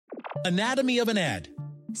Anatomy of an ad.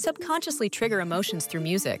 Subconsciously trigger emotions through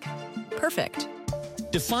music. Perfect.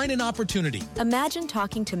 Define an opportunity. Imagine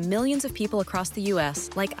talking to millions of people across the U.S.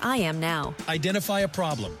 like I am now. Identify a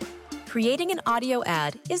problem. Creating an audio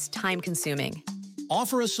ad is time-consuming.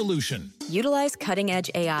 Offer a solution. Utilize cutting-edge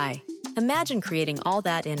AI. Imagine creating all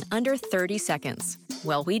that in under 30 seconds.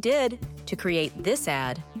 Well, we did to create this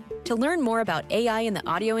ad. To learn more about AI in the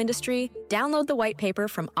audio industry, download the white paper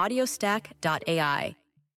from audiostack.ai.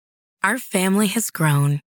 Our family has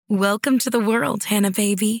grown. Welcome to the world, Hannah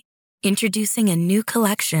baby. Introducing a new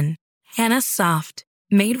collection, Hannah Soft,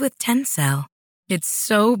 made with Tencel. It's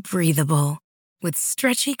so breathable, with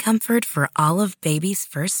stretchy comfort for all of baby's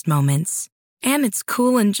first moments. And it's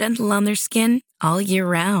cool and gentle on their skin all year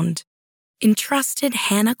round. Entrusted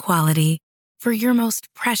Hannah quality for your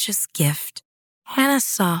most precious gift. Hannah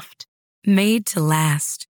Soft, made to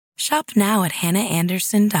last. Shop now at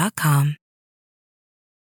hannahanderson.com.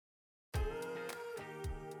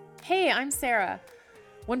 Hey, I'm Sarah.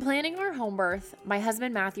 When planning our home birth, my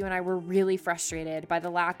husband Matthew and I were really frustrated by the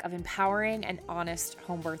lack of empowering and honest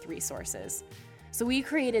home birth resources. So we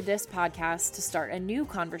created this podcast to start a new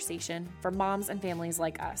conversation for moms and families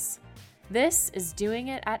like us. This is Doing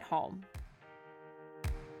It at Home.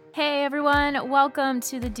 Hey everyone, welcome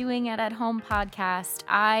to the Doing It at Home podcast.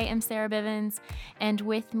 I am Sarah Bivens, and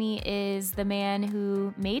with me is the man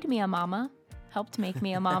who made me a mama, helped make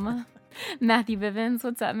me a mama, Matthew Bivens.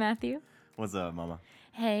 What's up, Matthew? What's up, mama?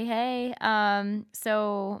 Hey.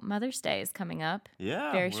 So Mother's Day is coming up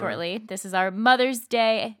very shortly. This is our Mother's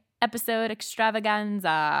Day episode extravaganza.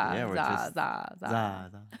 Yeah, we're just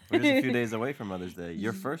a few days away from Mother's Day.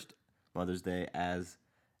 Your first Mother's Day as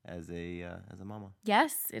a mama.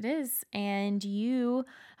 Yes, it is. And you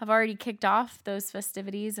have already kicked off those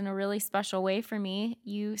festivities in a really special way for me.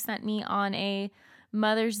 You sent me on a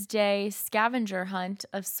Mother's Day scavenger hunt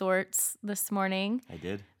of sorts this morning. I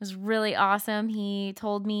did. It was really awesome. He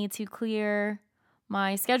told me to clear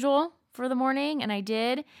my schedule for the morning, and I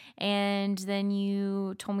did. And then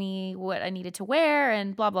you told me what I needed to wear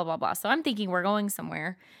and blah, blah, blah, blah. So I'm thinking we're going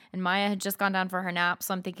somewhere. And Maya had just gone down for her nap.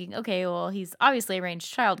 So I'm thinking, okay, well, he's obviously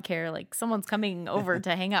arranged childcare. Like someone's coming over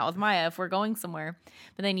to hang out with Maya if we're going somewhere.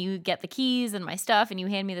 But then you get the keys and my stuff and you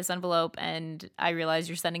hand me this envelope. And I realize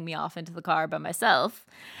you're sending me off into the car by myself.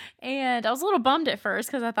 And I was a little bummed at first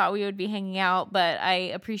because I thought we would be hanging out. But I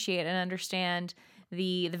appreciate and understand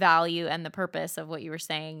the value and the purpose of what you were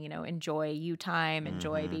saying, enjoy you time,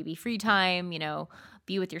 enjoy baby free time,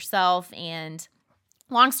 be with yourself. And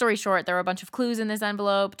long story short, there were a bunch of clues in this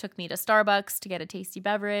envelope. Took me to Starbucks to get a tasty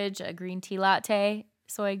beverage, a green tea latte.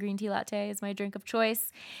 Soy green tea latte is my drink of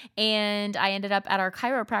choice. And I ended up at our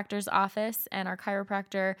chiropractor's office, and our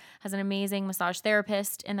chiropractor has an amazing massage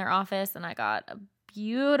therapist in their office, and I got a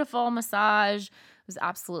beautiful massage. It was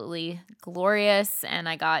absolutely glorious, and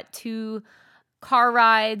I got 2 car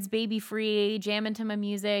rides, baby free, jamming to my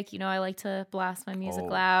music. I like to blast my music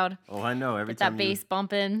loud. Oh, I know. Get that bass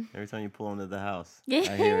bumping. Every time you pull into the house,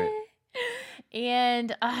 Yeah. I hear it.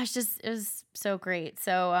 And it was so great.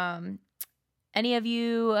 So any of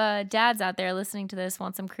you dads out there listening to this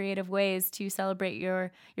want some creative ways to celebrate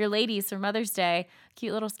your ladies for Mother's Day,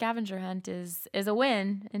 cute little scavenger hunt is a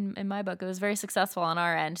win in my book. It was very successful on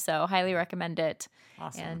our end, so highly recommend it.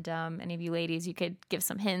 Awesome. And any of you ladies, you could give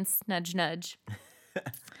some hints, nudge, nudge.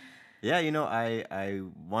 Yeah, I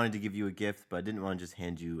wanted to give you a gift, but I didn't want to just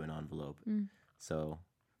hand you an envelope. So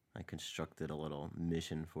I constructed a little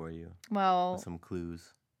mission for you. Well, with some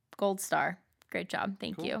clues. Gold star. Great job.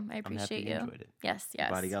 Thank Cool. you. I appreciate you. Enjoyed it. Yes. Your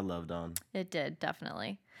body got loved on. It did,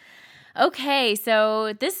 definitely. Okay,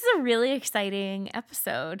 so this is a really exciting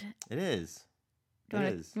episode. It is. You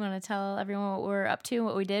want to tell everyone what we're up to,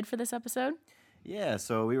 what we did for this episode? Yeah,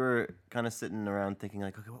 so we were kind of sitting around thinking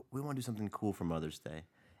like, okay, we want to do something cool for Mother's Day.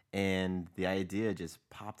 And the idea just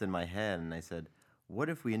popped in my head, and I said, what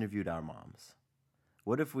if we interviewed our moms?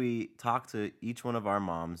 What if we talked to each one of our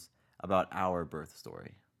moms about our birth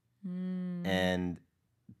story? And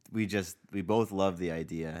we both loved the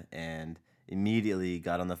idea and immediately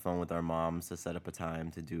got on the phone with our moms to set up a time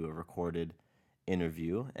to do a recorded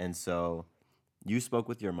interview. And so you spoke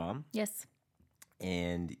with your mom. Yes.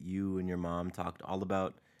 And you and your mom talked all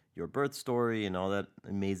about your birth story and all that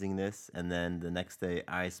amazingness. And then the next day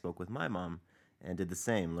I spoke with my mom and did the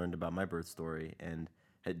same, learned about my birth story. And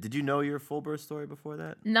did you know your full birth story before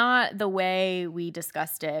that? Not the way we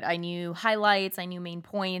discussed it. I knew highlights, I knew main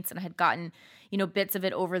points, and I had gotten, bits of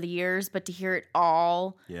it over the years, but to hear it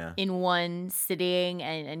all in one sitting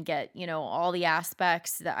and get, all the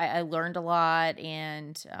aspects, that I learned a lot.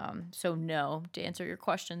 And so no, to answer your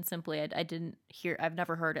question simply, I've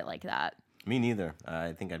never heard it like that. Me neither.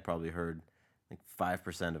 I think I'd probably heard like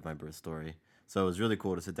 5% of my birth story. So it was really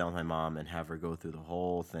cool to sit down with my mom and have her go through the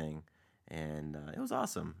whole thing. And it was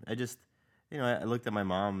awesome. I just, I looked at my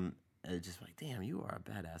mom and just like, damn, you are a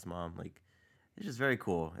badass mom. Like, it's just very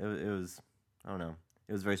cool. It was, I don't know,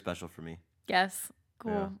 it was very special for me. Yes.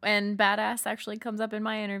 Cool. Yeah. And badass actually comes up in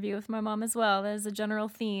my interview with my mom as well. There's a general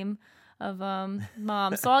theme of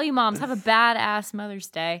moms. So all you moms, have a badass Mother's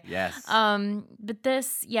Day. Yes. But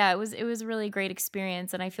this, it was a really great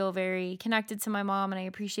experience, and I feel very connected to my mom, and I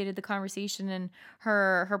appreciated the conversation and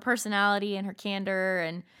her personality and her candor,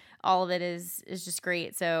 and all of it is just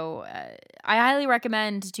great. So I highly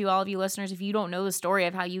recommend to all of you listeners, if you don't know the story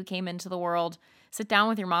of how you came into the world, sit down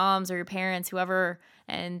with your moms or your parents, whoever,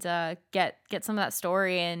 and get some of that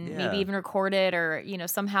story, and maybe even record it, or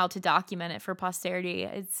somehow to document it for posterity.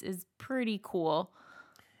 It's pretty cool.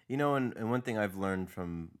 And one thing I've learned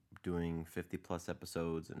from doing 50 plus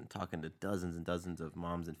episodes and talking to dozens and dozens of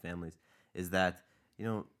moms and families is that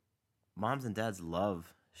moms and dads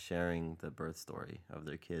love sharing the birth story of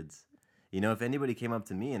their kids. If anybody came up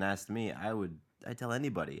to me and asked me, I'd tell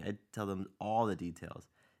anybody. I'd tell them all the details.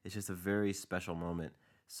 It's just a very special moment.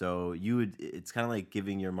 So it's kind of like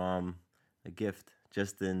giving your mom a gift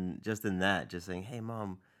just in that, just saying, hey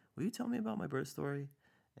mom, will you tell me about my birth story?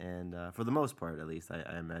 And for the most part, at least,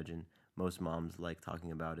 I imagine most moms like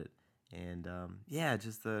talking about it. And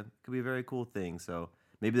just could be a very cool thing. So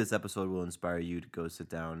maybe this episode will inspire you to go sit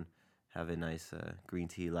down, have a nice green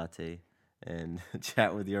tea latte, and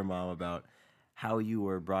chat with your mom about how you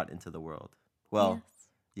were brought into the world. Well,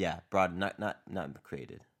 brought, not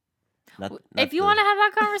created. Not if you want to have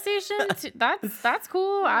that conversation, that's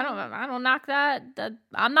cool. I don't knock that.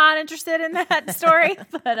 I'm not interested in that story,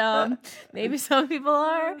 but maybe some people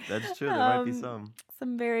are. That's true. There might be some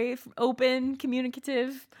very open,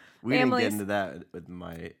 communicative We families. didn't get into that with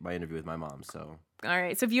my interview with my mom. So all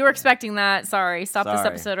right. So if you were expecting that, sorry, stop this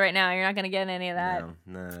episode right now. You're not going to get any of that.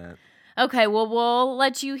 No. Okay, well, we'll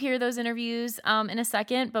let you hear those interviews in a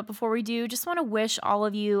second. But before we do, just want to wish all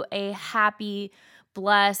of you a happy,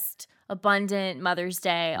 blessed, abundant Mother's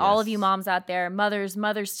Day. All of you moms out there, mothers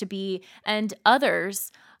to be, and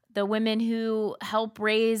others, the women who help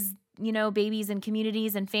raise, babies in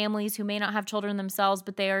communities and families who may not have children themselves,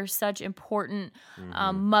 but they are such important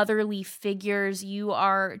motherly figures. You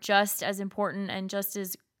are just as important and just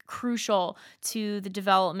as crucial to the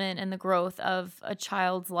development and the growth of a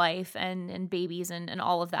child's life and babies and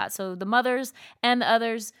all of that. So the mothers and the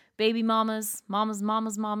others, baby mamas,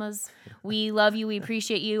 we love you. We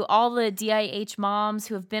appreciate you. All the DIH moms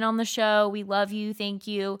who have been on the show, we love you. Thank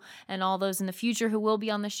you. And all those in the future who will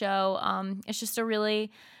be on the show. It's just a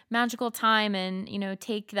really magical time, and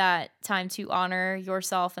take that time to honor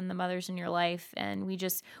yourself and the mothers in your life. And we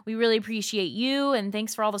really appreciate you, and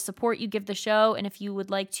thanks for all the support you give the show. And if you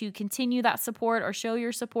would like to continue that support or show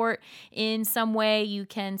your support in some way, you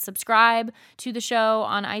can subscribe to the show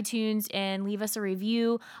on iTunes and leave us a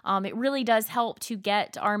review. It really does help to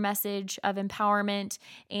get our message of empowerment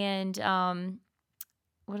and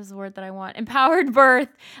what is the word that I want? Empowered birth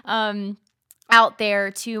out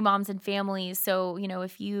there to moms and families. So,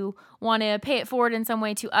 if you want to pay it forward in some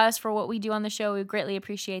way to us for what we do on the show, we greatly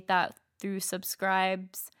appreciate that through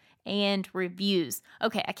subscribes and reviews.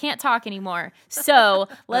 Okay, I can't talk anymore. So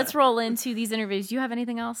let's roll into these interviews. Do you have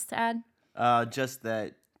anything else to add? Just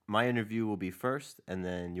that my interview will be first, and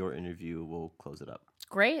then your interview will close it up.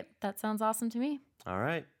 Great. That sounds awesome to me. All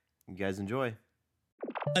right. You guys enjoy.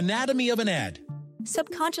 Anatomy of an ad.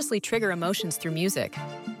 Subconsciously trigger emotions through music.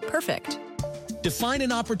 Perfect. Define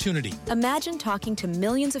an opportunity. Imagine talking to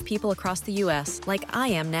millions of people across the U.S. like I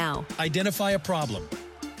am now. Identify a problem.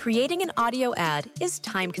 Creating an audio ad is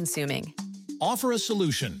time-consuming. Offer a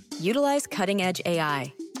solution. Utilize cutting-edge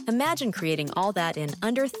AI. Imagine creating all that in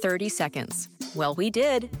under 30 seconds. Well, we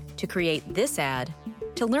did to create this ad.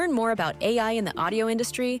 To learn more about AI in the audio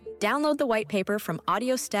industry, download the white paper from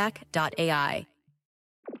audiostack.ai.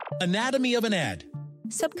 Anatomy of an ad.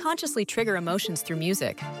 Subconsciously trigger emotions through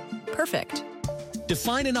music. Perfect.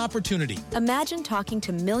 Define an opportunity. Imagine talking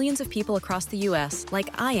to millions of people across the U.S. like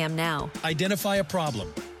I am now. Identify a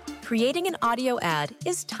problem. Creating an audio ad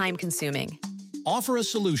is time-consuming. Offer a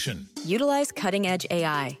solution. Utilize cutting-edge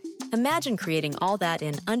AI. Imagine creating all that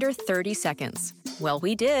in under 30 seconds. Well,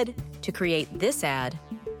 we did to create this ad.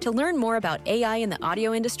 To learn more about AI in the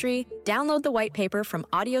audio industry, download the white paper from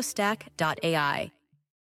audiostack.ai.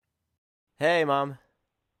 Hey, Mom.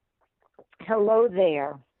 Hello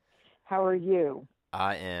there. How are you?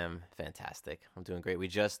 I am fantastic. I'm doing great. We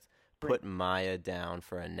just put Maya down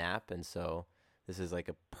for a nap, and so this is like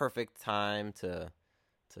a perfect time to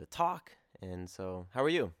talk. And so, how are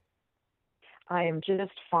you? I am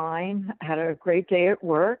just fine. Had a great day at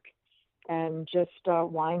work and just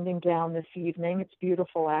winding down this evening. It's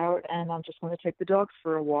beautiful out, and I'm just going to take the dogs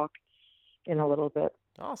for a walk in a little bit.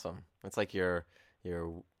 Awesome. It's like your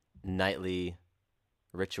nightly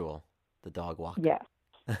ritual, the dog walk. Yes,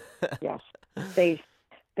 yes. They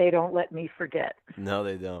don't let me forget. No,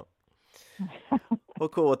 they don't. Well,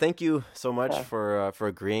 cool. Well, thank you so much for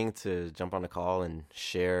agreeing to jump on a call and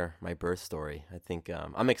share my birth story. I think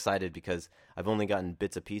I'm excited because I've only gotten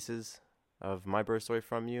bits and pieces of my birth story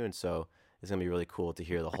from you, and so it's gonna be really cool to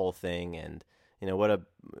hear the whole thing. And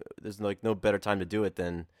there's like no better time to do it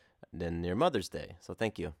than your Mother's Day. So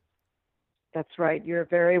thank you. That's right. You're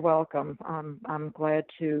very welcome. I'm glad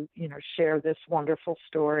to share this wonderful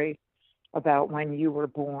story about when you were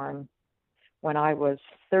born, when I was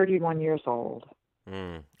 31 years old.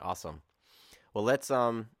 Awesome. Well, let's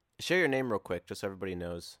share your name real quick, just so everybody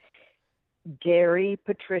knows. Derry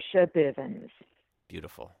Patricia Bivens.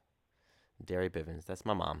 Beautiful. Derry Bivens. That's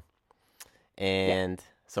my mom. And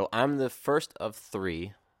so I'm the first of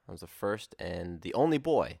three. I was the first and the only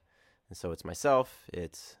boy. And so it's myself,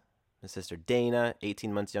 it's my sister Dana,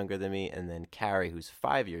 18 months younger than me, and then Carrie, who's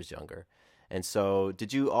 5 years younger. And so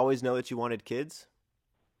did you always know that you wanted kids?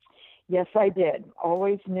 Yes, I did.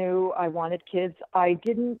 Always knew I wanted kids. I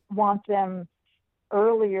didn't want them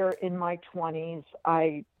earlier in my 20s.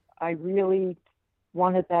 I really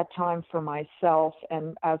wanted that time for myself.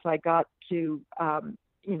 And as I got to,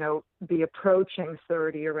 be approaching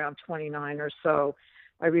 30, around 29 or so,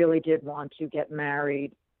 I really did want to get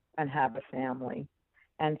married and have a family.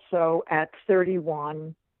 And so at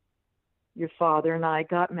 31, your father and I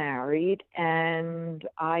got married, and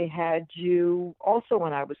I had you also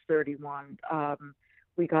when I was 31.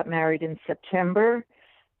 We got married in September.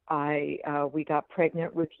 We got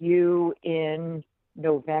pregnant with you in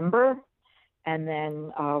November, and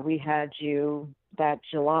then we had you that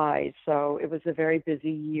July. So it was a very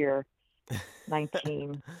busy year.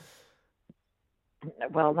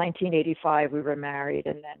 1985 we were married,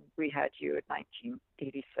 and then we had you in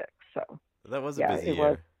 1986. So that was a busy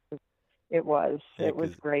year. It was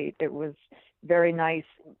great. It was very nice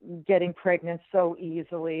getting pregnant so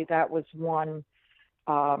easily. That was one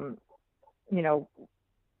thing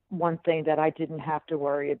that I didn't have to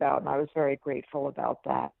worry about, and I was very grateful about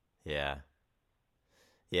that. Yeah,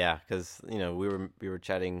 because we were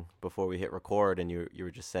chatting before we hit record, and you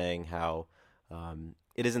were just saying how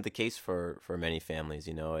it isn't the case for many families.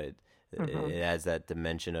 It adds that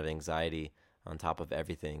dimension of anxiety on top of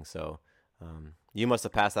everything. So you must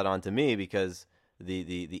have passed that on to me, because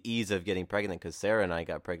the ease of getting pregnant, because Sarah and I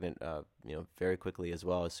got pregnant very quickly as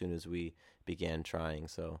well, as soon as we began trying.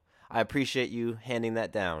 So I appreciate you handing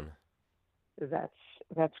that down.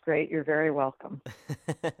 That's great. You're very welcome.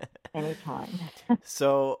 Anytime.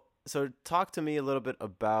 So talk to me a little bit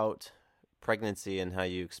about pregnancy and how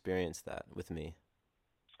you experienced that with me.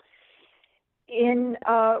 In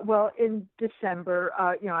December,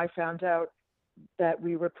 I found out that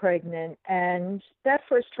we were pregnant, and that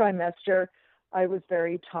first trimester, I was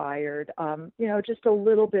very tired. Just a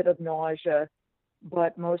little bit of nausea,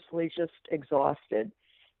 but mostly just exhausted.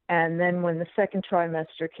 And then when the second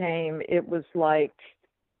trimester came, it was like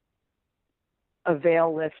a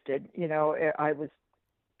veil lifted. I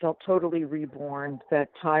felt totally reborn. That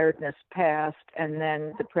tiredness passed, and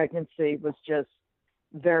then the pregnancy was just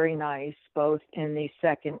very nice, both in the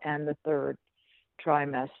second and the third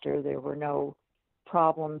trimester. There were no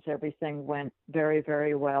problems. Everything went very,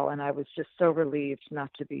 very well, and I was just so relieved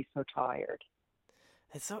not to be so tired.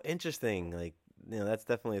 It's so interesting. Like, that's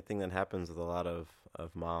definitely a thing that happens with a lot of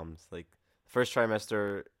moms. Like, first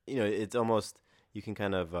trimester, it's almost, you can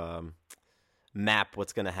kind of map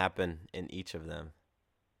what's going to happen in each of them.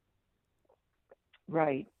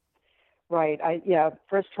 Right.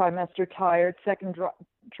 First trimester tired, second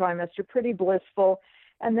trimester pretty blissful,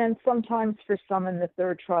 and then sometimes for some in the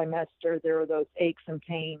third trimester there are those aches and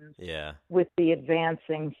pains with the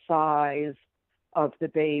advancing size of the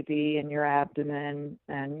baby in your abdomen,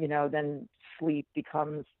 and then sleep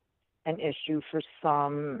becomes an issue for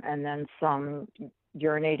some, and then some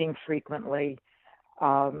urinating frequently.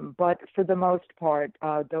 But for the most part,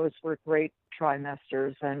 those were great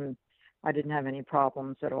trimesters, and I didn't have any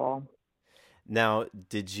problems at all. Now,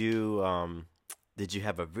 did you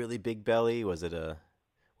have a really big belly? Was I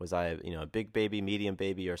a big baby, medium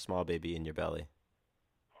baby, or small baby in your belly?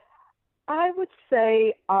 I would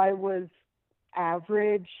say I was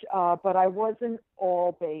average, but I wasn't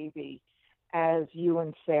all baby, as you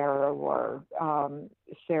and Sarah were.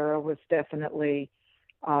 Sarah was definitely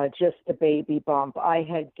just a baby bump. I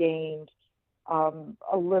had gained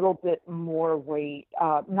a little bit more weight,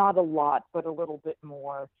 not a lot, but a little bit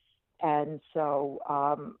more. And so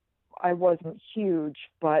I wasn't huge,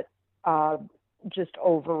 but just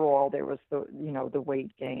overall there was the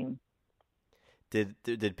weight gain.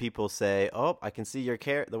 Did people say, "Oh, I can see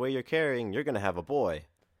the way you're carrying, you're going to have a boy"?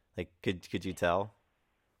 Like, could you tell?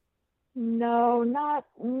 No,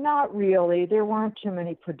 not really. There weren't too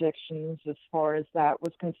many predictions as far as that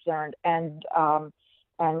was concerned, and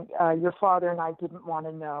your father and I didn't want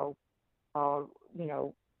to know,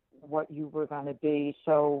 what you were going to be,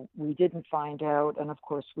 so we didn't find out. And of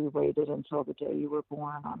course, we waited until the day you were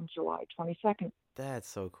born on July 22nd. That's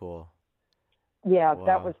so cool. Yeah, Wow.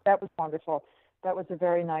 that was wonderful. That was a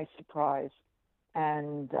very nice surprise,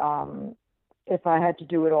 and if I had to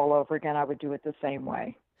do it all over again, I would do it the same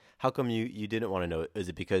way. How come you didn't want to know? Is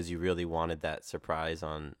it because you really wanted that surprise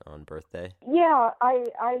on birthday? Yeah,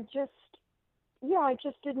 I just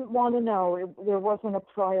didn't want to know. There wasn't a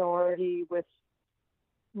priority with,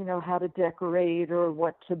 how to decorate or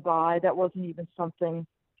what to buy. That wasn't even something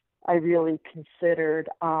I really considered.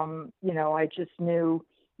 I just knew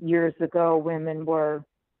years ago women were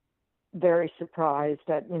very surprised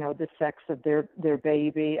at, the sex of their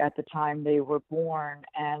baby at the time they were born.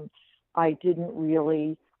 And I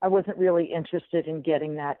wasn't really interested in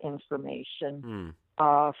getting that information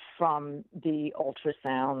from the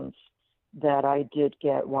ultrasounds that I did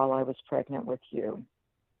get while I was pregnant with you.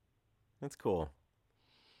 That's cool.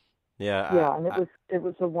 Yeah. Yeah, and it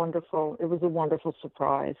was a wonderful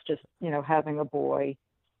surprise, just, having a boy,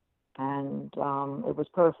 and it was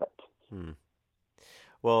perfect.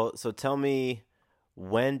 Well, so tell me,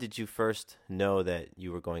 when did you first know that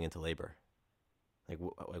you were going into labor? Like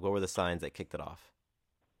what were the signs that kicked it off?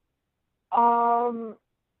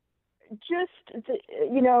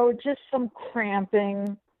 Just some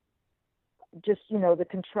cramping, just, the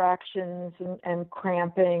contractions and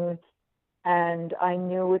cramping. And I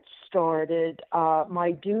knew it started.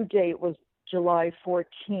 My due date was July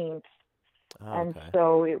 14th. And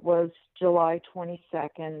so it was July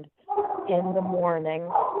 22nd in the morning.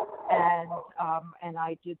 And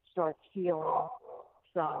I did start feeling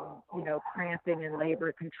some, cramping and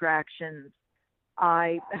labor contractions.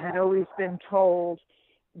 I had always been told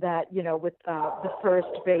that, with the first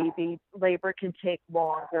baby, labor can take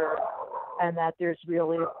longer, and that there's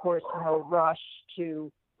really, of course, no rush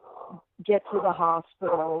to get to the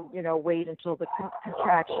hospital, wait until the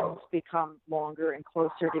contractions become longer and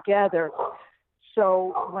closer together.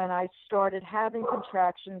 So when I started having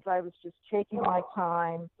contractions, I was just taking my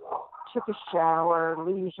time, took a shower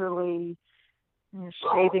leisurely,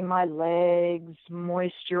 shaving my legs,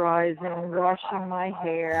 moisturizing, washing my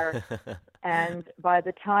hair. And by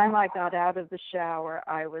the time I got out of the shower,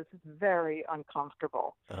 I was very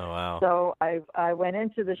uncomfortable. Oh, wow. So I went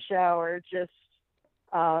into the shower just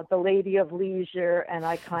the lady of leisure, and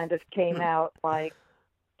I kind of came out like,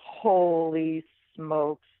 holy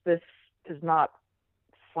smokes, this is not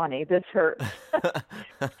funny. This hurts.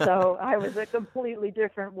 So I was a completely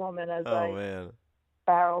different woman as I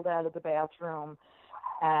barreled out of the bathroom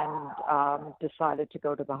and decided to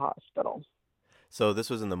go to the hospital. So this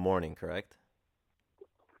was in the morning, correct?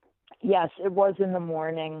 Yes, it was in the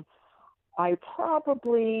morning. I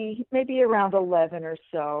probably, maybe around 11 or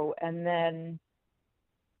so, and then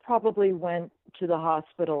probably went to the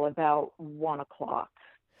hospital about 1 o'clock.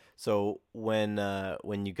 So when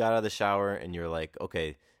you got out of the shower and you're like,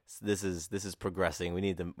 okay, this is progressing. We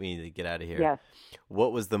need to get out of here. Yes.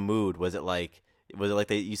 What was the mood? Was it like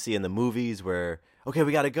you see in the movies where, okay,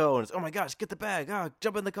 we got to go, and it's, oh my gosh, get the bag,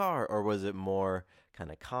 jump in the car, or was it more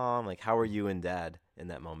kind of calm? Like, how were you and Dad in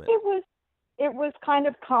that moment? It was kind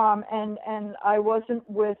of calm, and I wasn't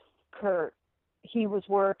with Kurt. He was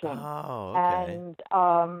working. Oh, okay.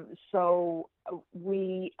 And so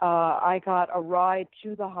I got a ride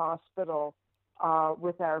to the hospital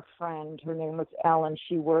with our friend. Her name was Ellen.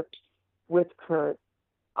 She worked with Kurt,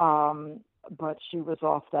 but she was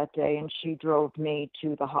off that day, and she drove me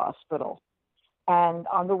to the hospital. And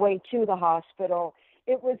on the way to the hospital,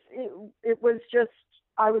 it was just,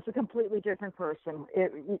 I was a completely different person.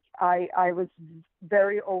 I was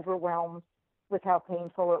very overwhelmed with how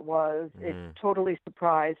painful it was. It totally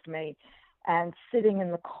surprised me. And sitting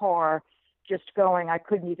in the car, just going, I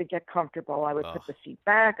couldn't even get comfortable. I would put the seat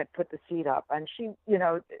back, I'd put the seat up. And she,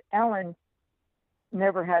 Ellen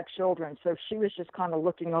never had children, so she was just kind of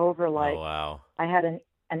looking over like, oh, wow. I had an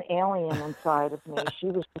alien inside of me. She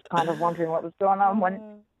was just kind of wondering what was going on.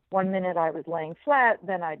 One minute I was laying flat,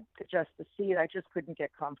 then I'd adjust the seat. I just couldn't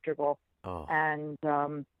get comfortable. Oh. And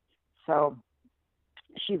so,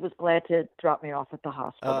 she was glad to drop me off at the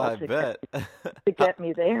hospital I to bet. to get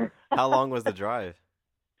me there. How long was the drive?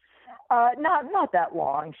 Not that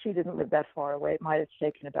long. She didn't live that far away. It might have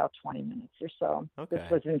taken about 20 minutes or so. Okay.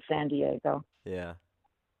 This was in San Diego. Yeah.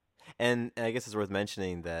 And I guess it's worth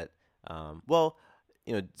mentioning that, well,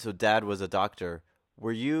 so Dad was a doctor.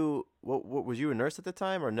 Were you, was you a nurse at the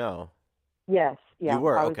time or no? Yes. Yeah. You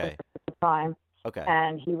were? I was Okay. at the time. Okay.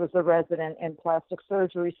 And he was a resident in plastic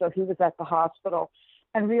surgery, so he was at the hospital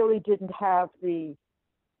and really didn't have the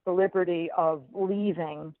liberty of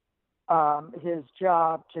leaving his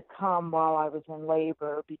job to come while I was in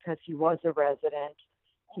labor because he was a resident.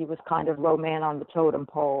 He was kind of low man on the totem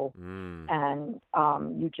pole, and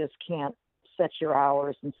you just can't set your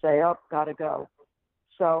hours and say, oh, gotta go.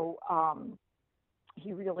 So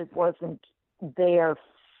he really wasn't there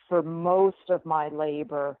for most of my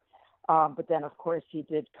labor. But then, of course, he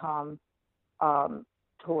did come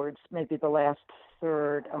towards maybe the last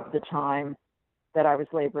third of the time that I was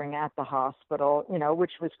laboring at the hospital,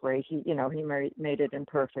 which was great. He made it in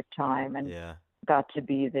perfect time and got to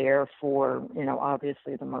be there for,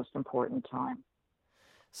 obviously the most important time.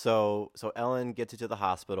 So Ellen gets you to the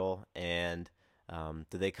hospital, and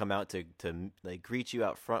did they come out to like greet you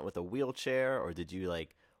out front with a wheelchair, or did you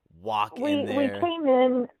like walk in there? We came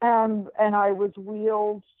in, and I was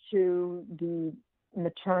wheeled to the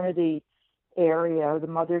maternity area, the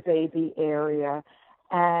mother-baby area,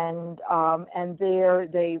 and there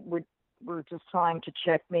they were just trying to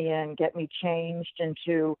check me in, get me changed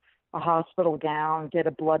into a hospital gown, get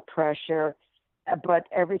a blood pressure. But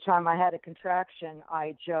every time I had a contraction,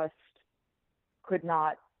 I just could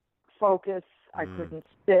not focus. I couldn't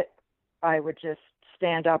sit. I would just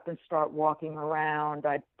stand up and start walking around.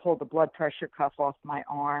 I'd pull the blood pressure cuff off my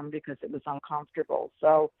arm because it was uncomfortable.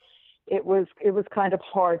 So it was kind of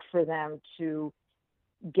hard for them to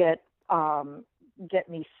get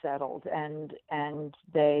me settled. And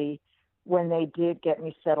when they did get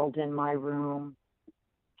me settled in my room,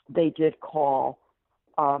 they did call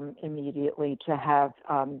immediately to have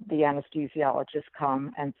the anesthesiologist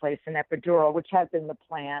come and place an epidural, which had been the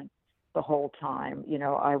plan the whole time.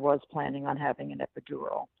 I was planning on having an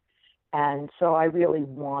epidural. And so I really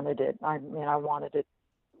wanted it. I wanted it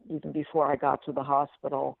even before I got to the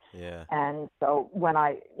hospital. Yeah. And so when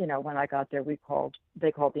I got there, they called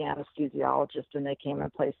the anesthesiologist and they came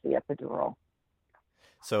and placed the epidural.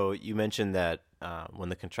 So you mentioned that when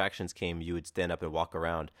the contractions came, you would stand up and walk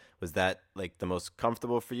around. Was that like the most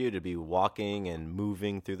comfortable for you to be walking and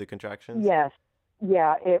moving through the contractions? Yes.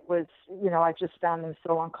 Yeah, it was, I just found them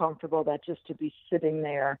so uncomfortable that just to be sitting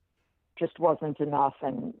there just wasn't enough.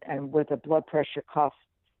 And with a blood pressure cuff,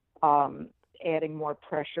 adding more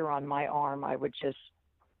pressure on my arm, I would just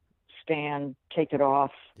stand, take it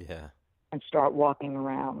off, and start walking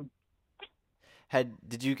around.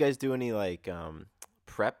 Did you guys do any like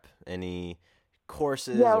prep, any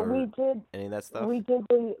courses? Yeah, or we did. Any of that stuff? We did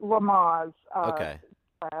the Lamaze class,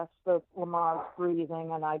 the Lamaze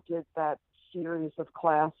breathing, and I did that series of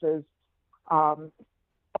classes. When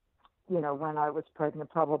I was pregnant,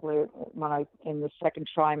 probably in the second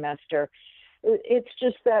trimester. It's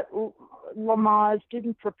just that Lamaze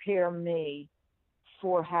didn't prepare me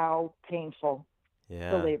for how painful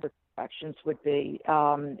the labor contractions would be.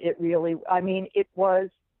 It really, it was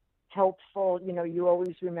helpful. You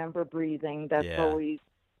always remember breathing. It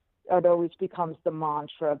always becomes the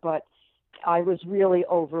mantra. But I was really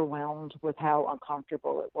overwhelmed with how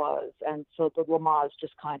uncomfortable it was. And so the Lamaze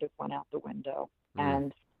just kind of went out the window.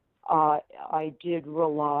 And I did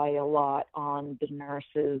rely a lot on the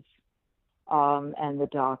nurses and the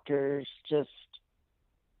doctors just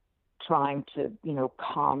trying to,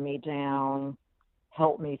 calm me down,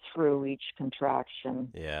 help me through each contraction.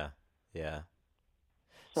 Yeah.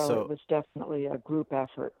 So it was definitely a group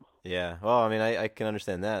effort. Yeah. Well, I can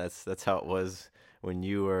understand that. That's how it was when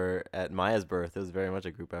you were at Maya's birth. It was very much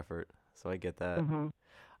a group effort. So I get that.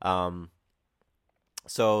 Mm-hmm.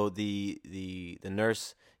 So the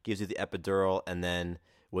nurse gives you the epidural, and then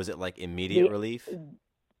was it like immediate relief?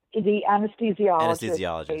 The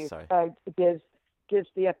anesthesiologist sorry. Gives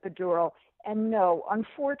the epidural. And no,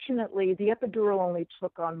 unfortunately, the epidural only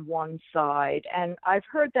took on one side. And I've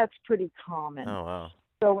heard that's pretty common. Oh, wow.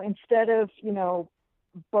 So instead of,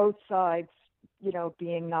 both sides,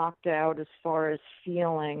 being knocked out as far as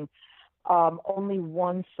feeling, only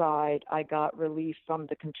one side I got relief from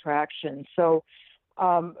the contraction. So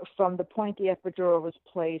from the point the epidural was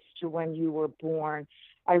placed to when you were born,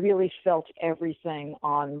 I really felt everything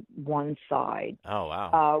on one side. Oh,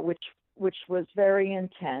 wow. Which was very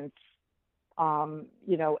intense,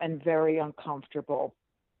 and very uncomfortable.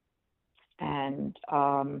 And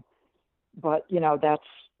but that's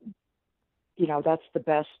the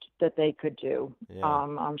best that they could do. Yeah.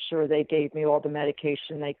 I'm sure they gave me all the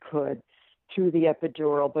medication they could through the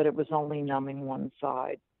epidural, but it was only numbing one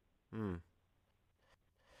side. Hmm.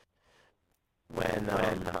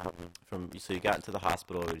 So you got into the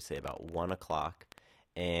hospital, we'd say about 1 o'clock,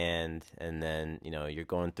 and then you're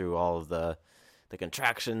going through all of the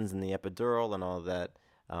contractions and the epidural and all of that.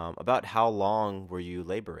 About how long were you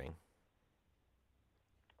laboring?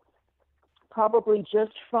 Probably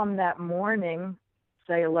just from that morning,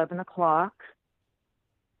 say 11 o'clock,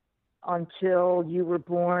 until you were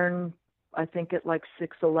born, I think at like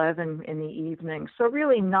 6:11 in the evening. So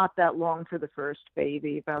really not that long for the first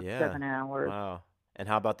baby, about Yeah. 7 hours. Wow. And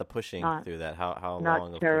how about the pushing Not- through that? How long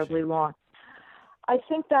Not of terribly pushing? long. I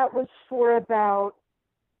think that was for about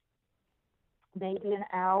maybe an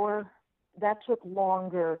hour. That took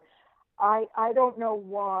longer. I don't know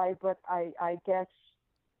why, but I guess,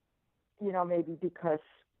 maybe because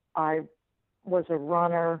I was a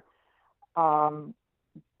runner.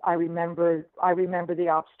 I remember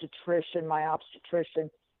my obstetrician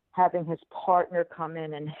having his partner come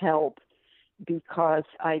in and help, because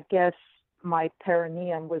I guess my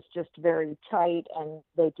perineum was just very tight, and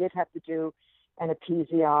they did have to do an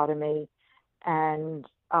episiotomy, and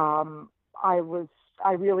I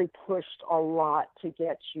really pushed a lot to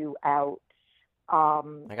get you out.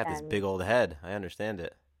 I got this big old head. I understand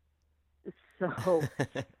it. So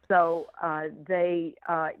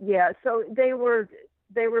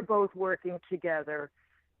they were both working together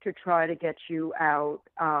to try to get you out.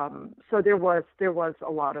 So there was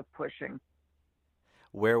a lot of pushing.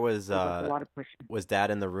 Where was There was a lot of pushing. was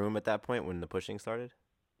Dad in the room at that point when the pushing started?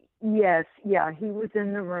 Yes, yeah, he was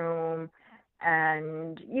in the room,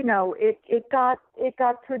 and it got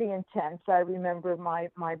pretty intense. I remember my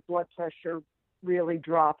blood pressure really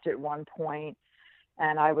dropped at one point,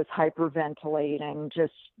 and I was hyperventilating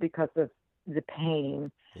just because of the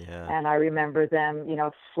pain. Yeah. And I remember them,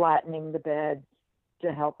 flattening the bed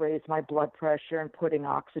to help raise my blood pressure and putting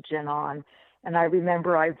oxygen on. And I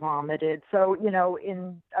remember I vomited. So, in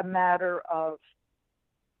a matter of,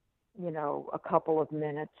 a couple of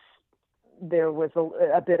minutes, there was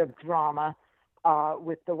a bit of drama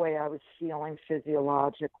with the way I was feeling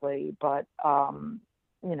physiologically. But,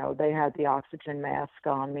 they had the oxygen mask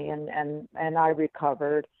on me, and I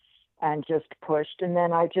recovered and just pushed. And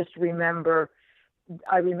then I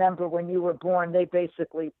remember when you were born, they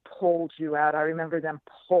basically pulled you out. I remember them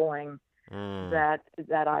pulling that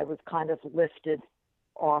I was kind of lifted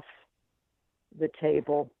off the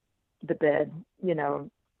table, the bed.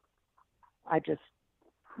 I just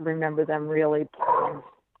remember them really pulling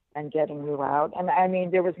and getting you out. And I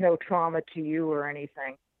mean, there was no trauma to you or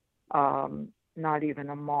anything, not even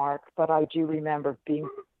a mark. But I do remember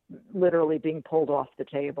literally being pulled off the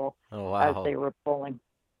table as they were pulling.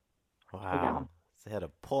 Wow. So I had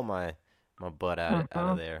to pull my butt out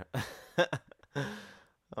of there.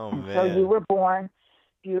 Oh, man. So you were born,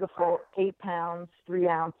 beautiful, 8 pounds, 3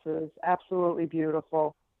 ounces, absolutely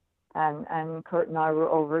beautiful. And Kurt and I were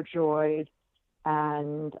overjoyed.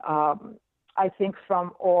 And I think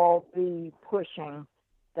from all the pushing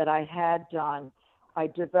that I had done, I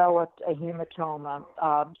developed a hematoma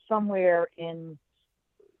somewhere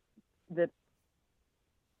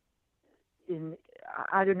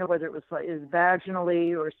I don't know whether it was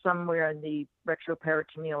vaginally or somewhere in the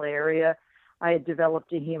retroperitoneal area. I had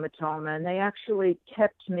developed a hematoma, and they actually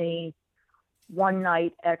kept me one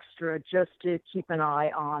night extra just to keep an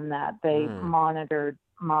eye on that. They monitored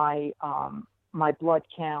my blood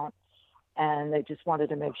count, and they just wanted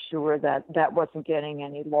to make sure that that wasn't getting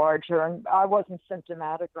any larger. And I wasn't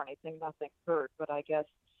symptomatic or anything; nothing hurt. But I guess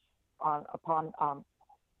upon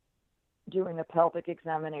doing a pelvic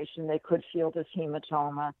examination, they could feel this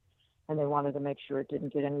hematoma, and they wanted to make sure it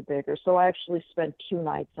didn't get any bigger. So I actually spent 2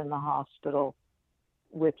 nights in the hospital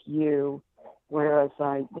with you, whereas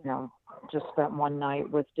I, just spent 1 night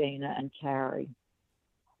with Dana and Carrie.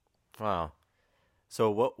 Wow. So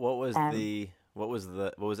what was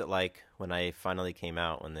it like when I finally came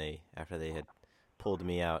out, after they had pulled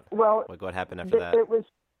me out? Well, what happened after that? It was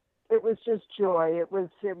just joy. It was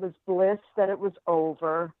bliss that it was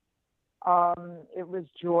over. It was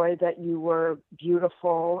joy that you were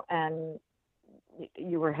beautiful and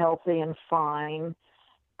you were healthy and fine.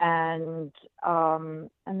 And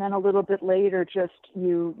then a little bit later, just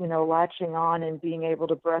you latching on and being able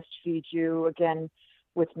to breastfeed you again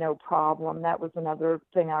with no problem. That was another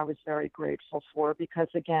thing I was very grateful for,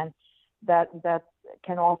 because again, that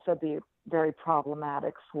can also be very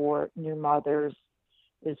problematic for new mothers.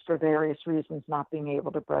 is for various reasons not being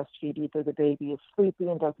able to breastfeed. Either the baby is sleepy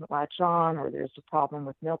and doesn't latch on, or there's a problem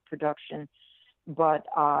with milk production. But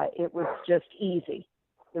it was just easy.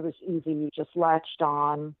 It was easy. You just latched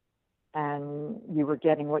on, and you were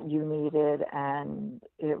getting what you needed, and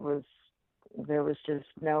there was just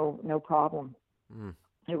no problem. Mm.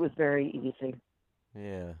 It was very easy.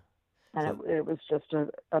 Yeah. And it was just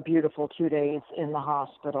a beautiful 2 days in the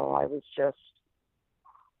hospital. I was just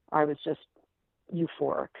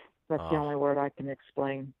euphoric. That's the only word I can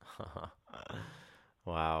explain.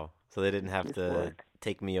 Wow. So they didn't have Euphoric. to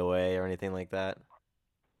take me away or anything like that?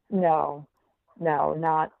 No.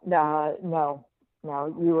 You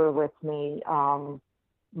were with me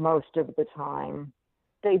most of the time.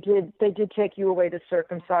 They did take you away to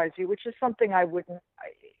circumcise you, which is something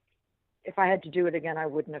if I had to do it again, I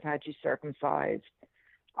wouldn't have had you circumcised.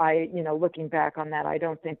 Looking back on that, I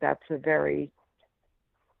don't think that's a very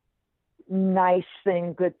nice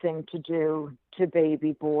thing, good thing to do to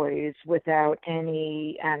baby boys without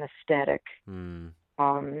any anesthetic. Mm.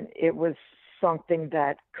 It was something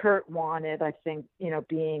that Kurt wanted, I think,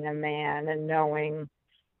 being a man and knowing,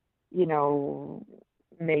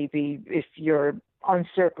 maybe if you're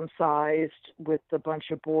uncircumcised with a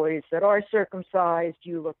bunch of boys that are circumcised,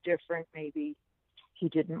 you look different. Maybe he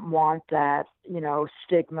didn't want that,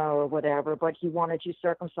 stigma or whatever, but he wanted you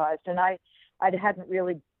circumcised. And I hadn't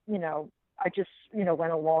really, I just,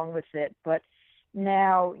 went along with it. But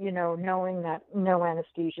now, knowing that no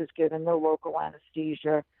anesthesia is given, no local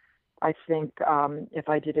anesthesia, I think if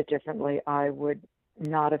I did it differently, I would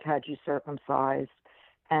not have had you circumcised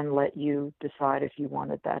and let you decide if you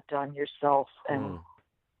wanted that done yourself and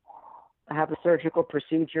have a surgical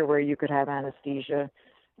procedure where you could have anesthesia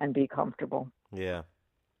and be comfortable. Yeah.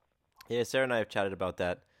 Yeah, Sarah and I have chatted about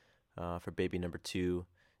that for baby number 2,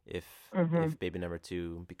 if baby number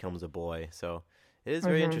 2 becomes a boy. So it is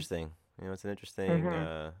very interesting. It's an interesting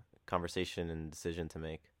conversation and decision to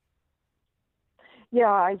make.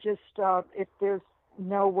 Yeah, I just, if there's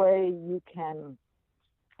no way you can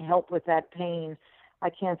help with that pain, I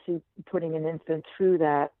can't see putting an infant through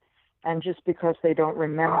that. And just because they don't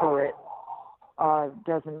remember it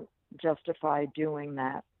doesn't justify doing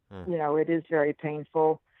that. It is very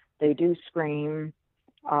painful. They do scream.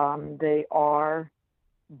 They are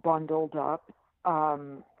bundled up,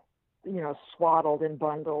 swaddled and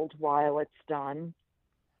bundled while it's done.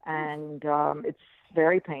 And it's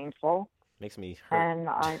very painful. Makes me hurt and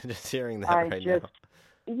just hearing that now.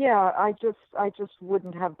 Yeah, I just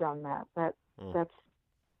wouldn't have done that. That's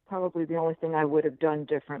probably the only thing I would have done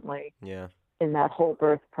differently. Yeah. In that whole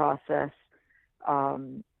birth process,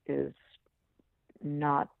 is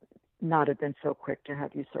not have been so quick to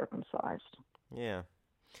have you circumcised. Yeah.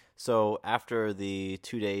 So after the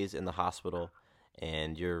 2 days in the hospital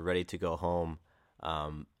and you're ready to go home,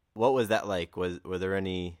 what was that like? Were there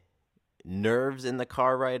any nerves in the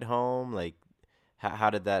car ride home? Like, how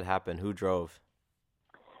did that happen? Who drove?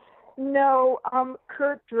 No,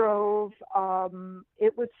 Kurt drove.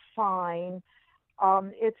 It was fine.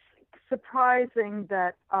 It's surprising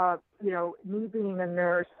that, me being a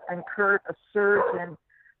nurse and Kurt a surgeon,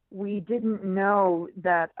 we didn't know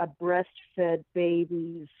that a breastfed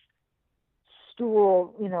baby's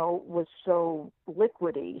stool, was so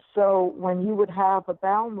liquidy. So when you would have a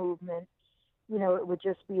bowel movement, it would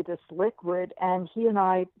just be this liquid. And he and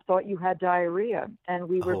I thought you had diarrhea, and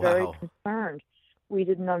we were very concerned. We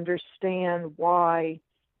didn't understand why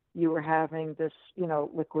you were having this,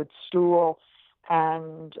 liquid stool.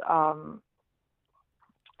 And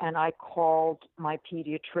I called my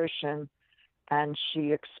pediatrician, and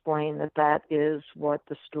she explained that is what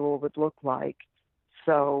the stool would look like.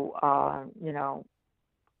 So,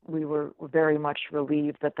 we were very much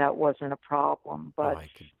relieved that wasn't a problem. But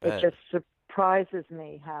it just surprises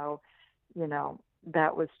me how,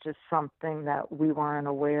 that was just something that we weren't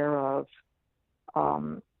aware of.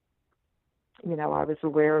 I was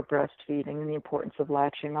aware of breastfeeding and the importance of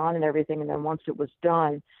latching on and everything. And then once it was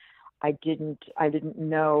done, I didn't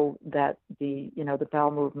know that the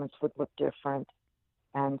bowel movements would look different.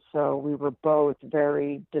 And so we were both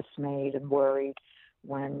very dismayed and worried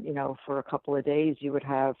when, for a couple of days you would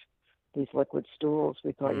have these liquid stools.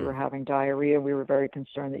 We thought you were having diarrhea. We were very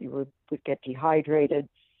concerned that you would get dehydrated.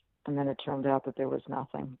 And then it turned out that there was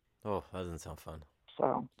nothing. Oh, that doesn't sound fun.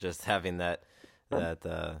 So just having that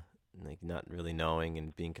like not really knowing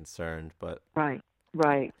and being concerned, but right.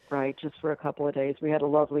 Just for a couple of days. We had a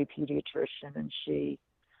lovely pediatrician, and she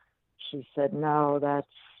said, no,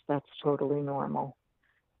 that's totally normal.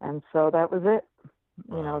 And so that was it.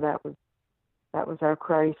 Wow. That was our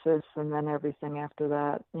crisis, and then everything after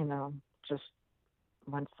that, just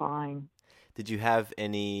went fine. Did you have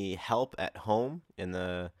any help at home in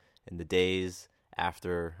the days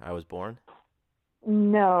after I was born?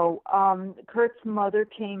 No, Kurt's mother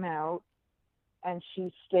came out, and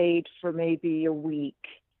she stayed for maybe a week.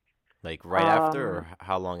 Like right after, or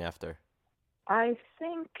how long after? I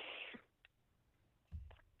think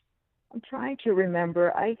I'm trying to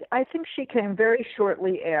remember. I think she came very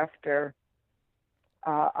shortly after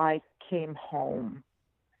I came home.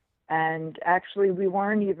 And actually, we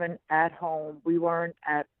weren't even at home. We weren't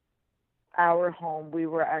at our home. We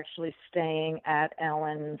were actually staying at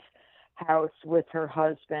Ellen's house with her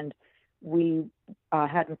husband. We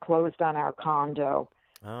hadn't closed on our condo.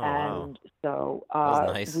 Oh, wow. And so That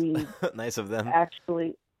was nice. we Nice of them.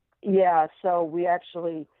 actually, yeah, so we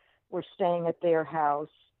actually were staying at their house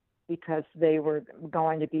because they were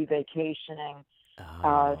going to be vacationing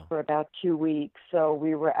for about 2 weeks. So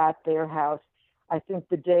we were at their house. I think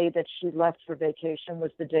the day that she left for vacation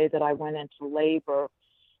was the day that I went into labor,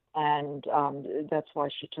 and that's why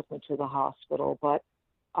she took me to the hospital. But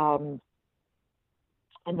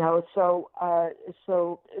no, so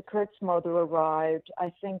Kurt's mother arrived,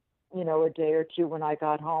 I think, a day or two when I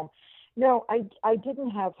got home. No, I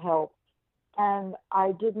didn't have help, and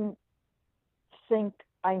I didn't think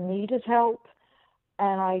I needed help,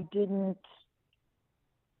 and I didn't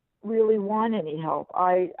really want any help.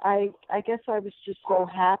 I guess I was just so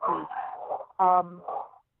happy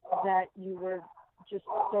that you were just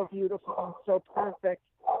so beautiful and so perfect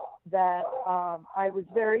that I was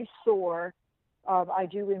very sore. I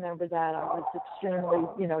do remember that. I was extremely,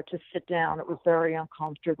 to sit down, it was very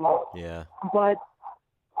uncomfortable. Yeah. But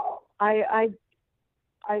I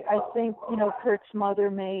think, Kurt's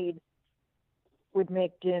mother would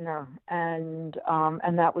make dinner, and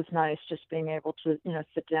that was nice, just being able to,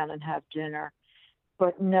 sit down and have dinner.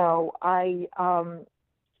 But no, I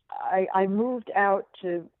moved out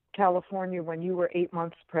to California when you were 8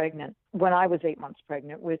 months pregnant, when I was 8 months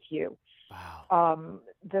pregnant with you. Wow.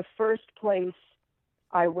 The first place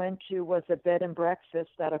I went to was a bed and breakfast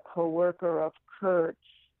that a coworker of Kurt's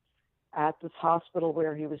at this hospital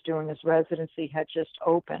where he was doing his residency had just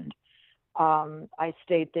opened. I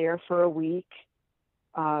stayed there for a week,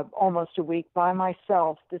 almost a week by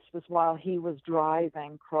myself. This was while he was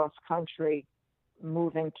driving cross country,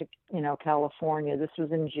 moving to, California. This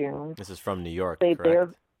was in June. This is from New York, Stayed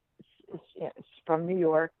correct? there. It's from New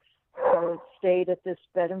York. So stayed at this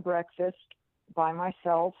bed and breakfast by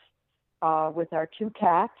myself with our 2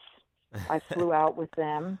 cats. I flew out with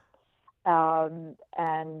them.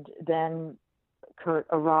 And then Kurt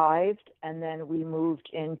arrived, and then we moved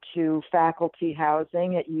into faculty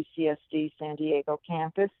housing at UCSD San Diego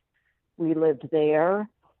campus. We lived there,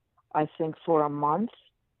 I think, for a month.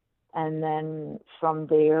 And then from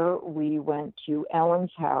there, we went to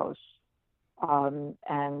Ellen's house. And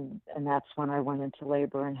that's when I went into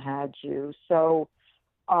labor and had you. So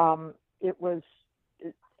it was,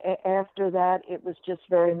 after that, it was just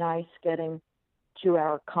very nice getting to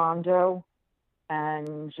our condo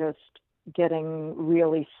and just getting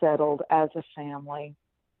really settled as a family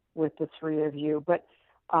with the 3 of you, but,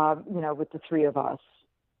 with the 3 of us.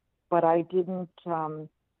 But I didn't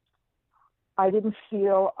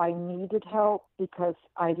feel I needed help because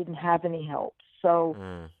I didn't have any help. So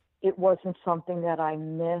it wasn't something that I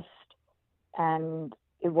missed, and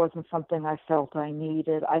it wasn't something I felt I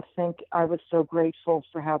needed. I think I was so grateful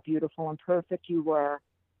for how beautiful and perfect you were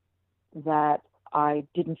that I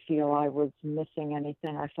didn't feel I was missing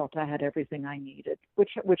anything. I felt I had everything I needed,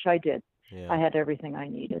 which I did. Yeah. I had everything I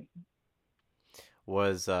needed.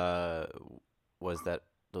 Was that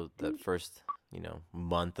first,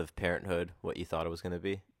 month of parenthood what you thought it was going to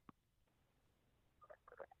be?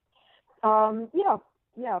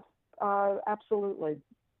 Yeah, absolutely.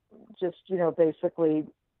 Just, basically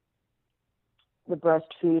the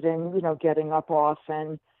breastfeeding, getting up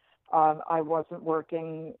often. I wasn't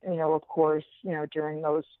working, of course, during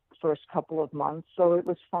those first couple of months, so it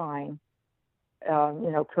was fine.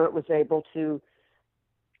 Kurt was able to,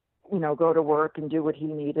 go to work and do what he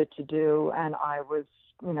needed to do, and I was,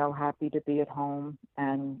 happy to be at home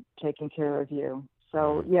and taking care of you.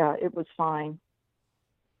 So, yeah, it was fine.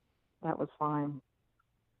 That was fine.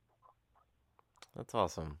 That's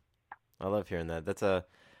awesome. I love hearing that.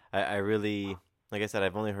 I really, like I said,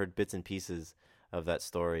 I've only heard bits and pieces of that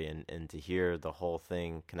story, and to hear the whole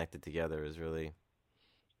thing connected together is really,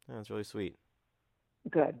 it's really sweet.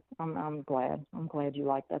 Good. I'm glad. I'm glad you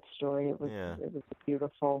liked that story. It was a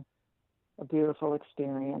beautiful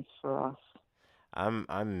experience for us.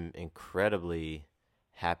 I'm incredibly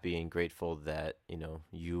happy and grateful that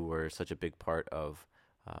you were such a big part of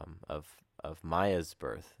Maya's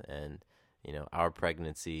birth, and our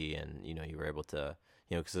pregnancy, and you were able to,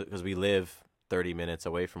 because we live 30 minutes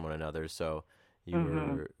away from one another, so we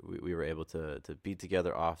were able to be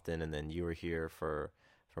together often, and then you were here for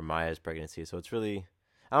Maya's pregnancy. So it's really,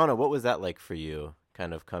 I don't know, what was that like for you,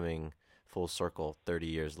 kind of coming full circle 30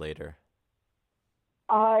 years later?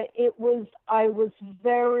 I was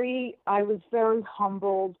very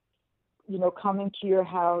humbled, coming to your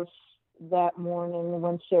house that morning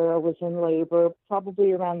when Sarah was in labor,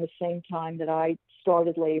 probably around the same time that I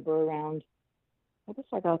started labor around, I guess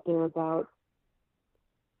I got there about,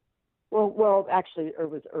 well, actually it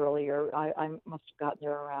was earlier. I must have gotten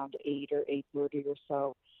there around 8 or 8:30 or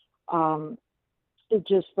so. It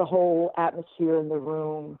just, the whole atmosphere in the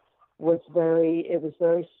room was very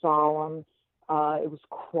solemn. It was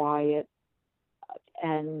quiet,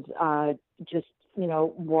 and just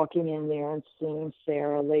walking in there and seeing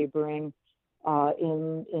Sarah laboring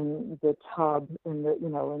in the tub in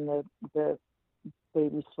the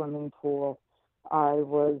baby swimming pool, I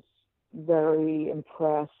was very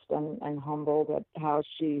impressed and humbled at how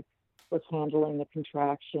she was handling the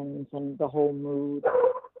contractions and the whole mood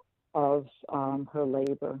of her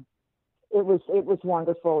labor. It was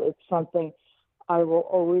wonderful. It's something I will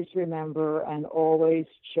always remember and always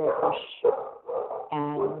cherish,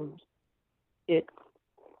 and it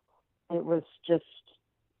was just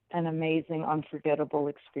an amazing, unforgettable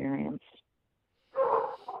experience.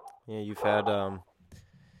 Yeah, you've had,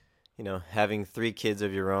 having 3 kids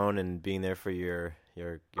of your own and being there for your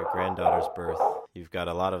granddaughter's birth. You've got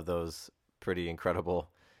a lot of those pretty incredible,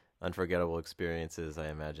 unforgettable experiences, I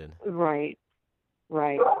imagine. Right,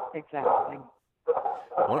 exactly.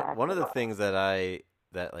 One of the things that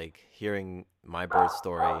hearing my birth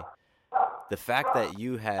story, the fact that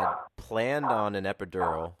you had planned on an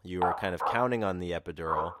epidural, you were kind of counting on the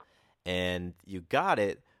epidural, and you got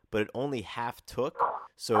it, but it only half took,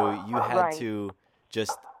 so you had to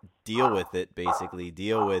just deal with it, basically,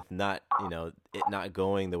 deal with not, it not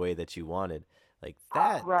going the way that you wanted. Like,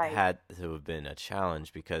 that had to have been a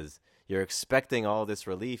challenge, because you're expecting all this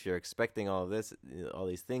relief, you're expecting all this, all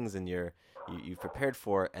these things, and you've prepared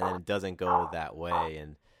for it, and then it doesn't go that way.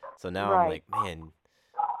 And so now I'm like, man,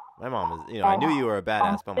 my mom is, I knew you were a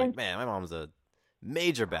badass, but I'm like, man, my mom's a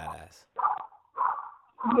major badass.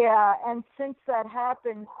 Yeah, and since that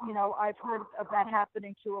happened, I've heard of that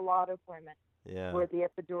happening to a lot of women, where the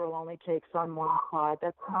epidural only takes on one side.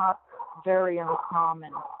 That's not very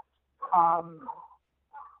uncommon.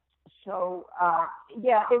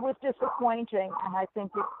 It was disappointing, and I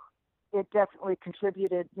think it definitely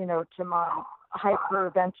contributed, to my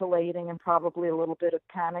hyperventilating and probably a little bit of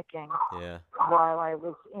panicking while I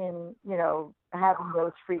was in, having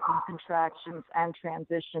those frequent contractions and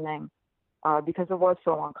transitioning, because it was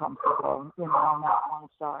so uncomfortable, on that one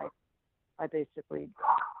side. I basically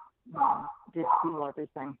did feel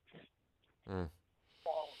everything. Mm.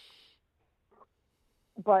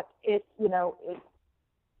 But it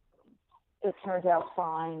turned out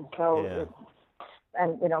fine. So,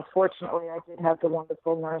 fortunately, I did have the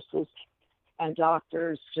wonderful nurses and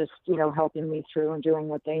doctors just, helping me through and doing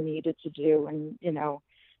what they needed to do, and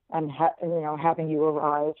having you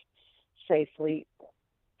arrive safely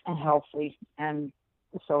and healthy, and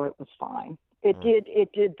so it was fine. It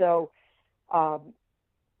did though.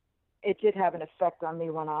 It did have an effect on me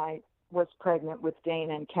when I was pregnant with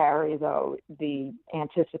Dana and Carrie, though. The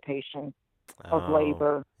anticipation of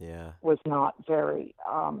labor was not very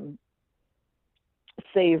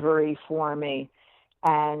savory for me.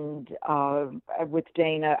 And with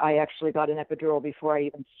Dana, I actually got an epidural before I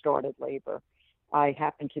even started labor. I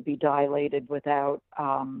happened to be dilated without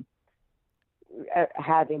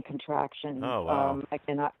having contractions. Oh, wow.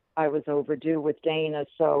 I was overdue with Dana,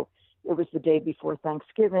 so it was the day before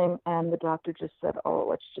Thanksgiving, and the doctor just said, "Oh,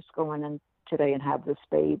 let's just go in today and have this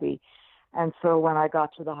baby." And so when I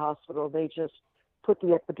got to the hospital, they just put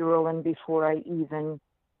the epidural in before I even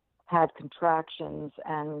had contractions,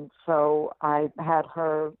 and so I had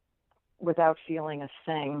her without feeling a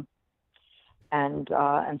thing, and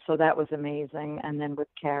so that was amazing. And then with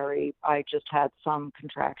Carrie, I just had some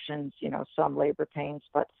contractions, some labor pains,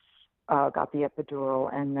 but got the epidural,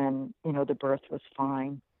 and then the birth was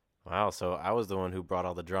fine. Wow, so I was the one who brought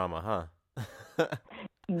all the drama, huh?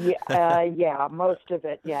 Yeah, most of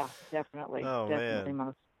it. Yeah, definitely. Oh, definitely man.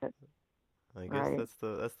 Most of it. I guess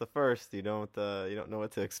that's the first. You don't know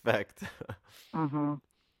what to expect. Mhm.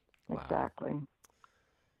 Wow. Exactly.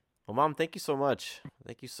 Well, Mom, thank you so much.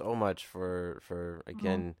 Thank you so much for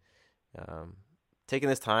again taking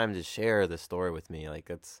this time to share this story with me. Like,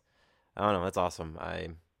 that's awesome.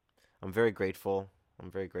 I'm very grateful.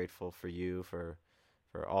 I'm very grateful for you for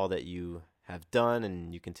all that you have done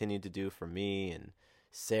and you continue to do for me and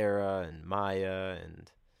Sarah and Maya,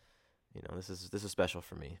 and this is special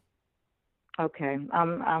for me. Okay,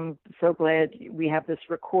 I'm so glad we have this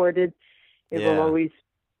recorded. It will always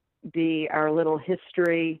be our little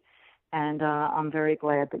history, and I'm very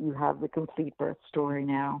glad that you have the complete birth story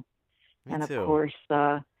now. Me and too. Of course,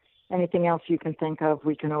 anything else you can think of,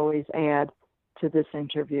 we can always add to this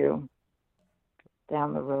interview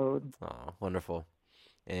down the road. Oh, wonderful.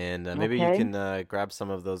 And maybe you can grab some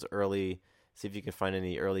of those see if you can find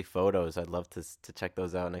any early photos. I'd love to check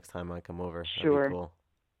those out next time I come over. Sure. That'd be cool.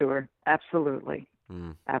 Sure. Absolutely.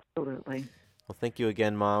 Absolutely. Well, thank you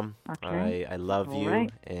again, Mom. Okay. I love All you,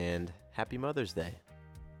 right. and happy Mother's Day.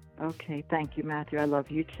 Okay. Thank you, Matthew. I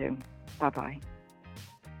love you too. Bye-bye.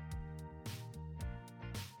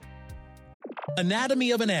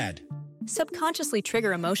 Anatomy of an ad. Subconsciously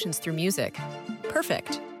trigger emotions through music.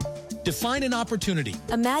 Perfect. Define an opportunity.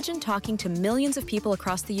 Imagine talking to millions of people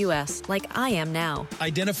across the U.S. like I am now.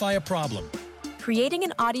 Identify a problem. Creating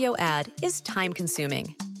an audio ad is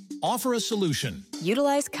time-consuming. Offer a solution.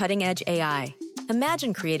 Utilize cutting-edge AI.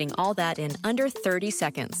 Imagine creating all that in under 30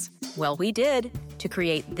 seconds. Well, we did to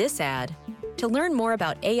create this ad. To learn more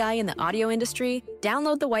about AI in the audio industry,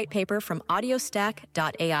 download the white paper from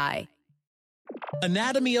audiostack.ai.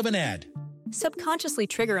 Anatomy of an ad. Subconsciously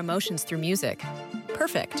trigger emotions through music.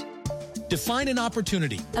 Perfect. Define an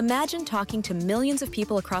opportunity. Imagine talking to millions of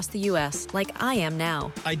people across the U.S. like I am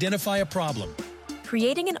now. Identify a problem.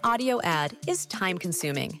 Creating an audio ad is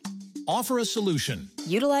time-consuming. Offer a solution.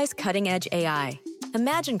 Utilize cutting-edge AI.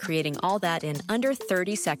 Imagine creating all that in under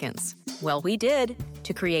 30 seconds. Well, we did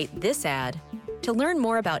to create this ad. To learn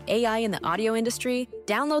more about AI in the audio industry,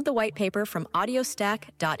 download the white paper from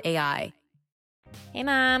audiostack.ai. Hey,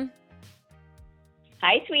 Mom.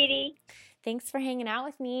 Hi, sweetie. Thanks for hanging out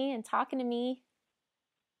with me and talking to me.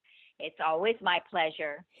 It's always my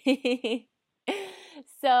pleasure.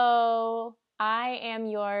 So, I am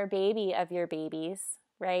your baby of your babies,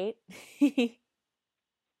 right?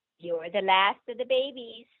 You're the last of the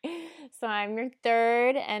babies. So, I'm your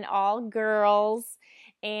third and all girls.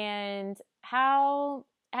 And how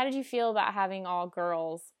did you feel about having all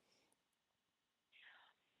girls?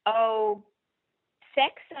 Oh,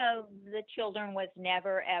 sex of the children was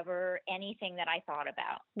never, ever anything that I thought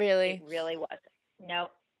about. Really? It really wasn't. No,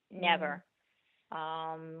 never.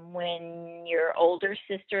 When your older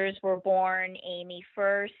sisters were born, Amy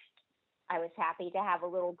first, I was happy to have a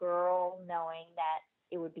little girl, knowing that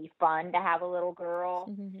it would be fun to have a little girl.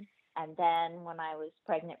 Mm-hmm. And then when I was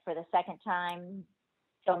pregnant for the second time,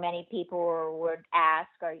 so many people would ask,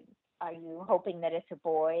 are you hoping that it's a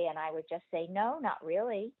boy? And I would just say, no, not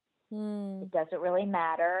really. It doesn't really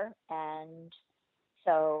matter. And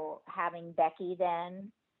so having Becky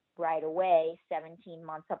then right away, 17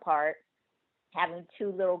 months apart, having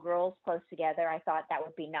two little girls close together, I thought that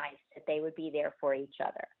would be nice, that they would be there for each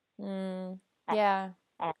other. Yeah.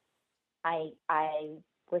 And I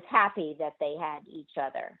was happy that they had each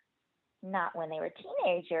other. Not when they were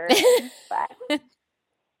teenagers, but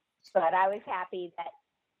I was happy that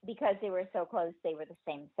because they were so close, they were the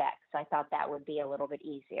same sex. I thought that would be a little bit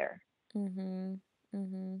easier. Mm-hmm.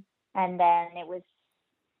 Mm-hmm. And then it was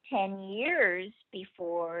 10 years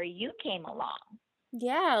before you came along.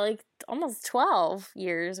 Yeah, like almost 12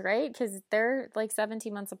 years, right? Because they're like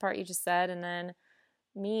 17 months apart, you just said, and then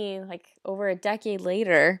me like over a decade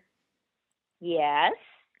later. Yes.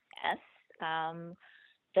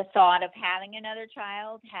 The thought of having another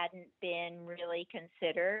child hadn't been really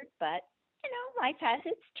considered, but life has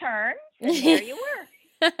its turns, and there you were.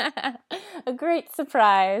 A great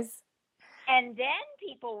surprise. And then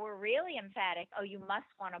people were really emphatic, oh, you must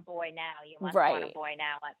want a boy now. You must Right. want a boy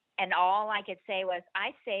now. And all I could say was,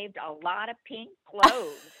 I saved a lot of pink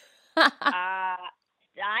clothes. I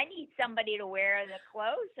need somebody to wear the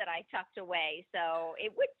clothes that I tucked away. So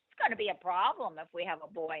it's going to be a problem if we have a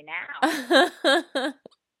boy now.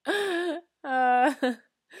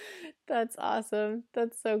 That's awesome.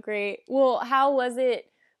 That's so great. Well, how was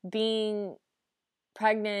it being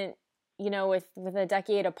pregnant, with a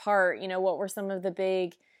decade apart? What were some of the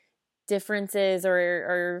big differences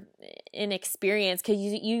or in experience? Because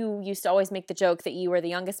you used to always make the joke that you were the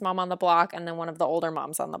youngest mom on the block and then one of the older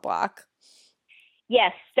moms on the block.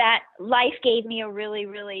 Yes, that life gave me a really,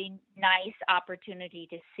 really nice opportunity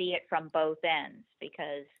to see it from both ends,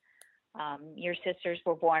 because your sisters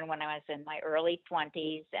were born when I was in my early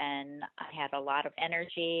 20s, and I had a lot of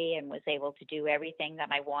energy and was able to do everything that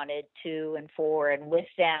I wanted to and for and with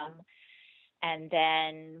them. And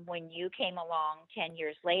then when you came along 10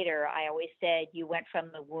 years later, I always said you went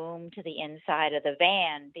from the womb to the inside of the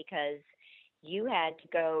van, because you had to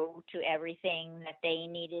go to everything that they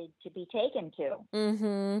needed to be taken to.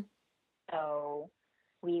 Mm-hmm. So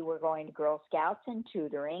we were going to Girl Scouts and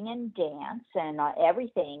tutoring and dance and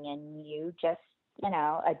everything, and you just,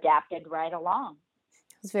 adapted right along.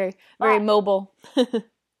 It's very, very mobile.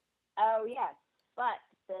 Oh, yes. But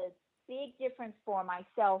the big difference for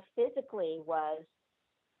myself physically was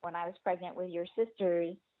when I was pregnant with your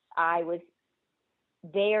sisters, I was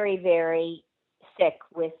very, very sick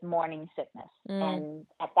with morning sickness. And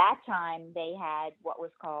at that time, they had what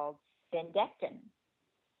was called Bendectin.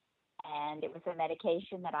 And it was a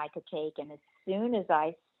medication that I could take. And as soon as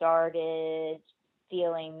I started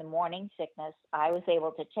feeling the morning sickness, I was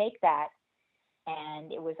able to take that,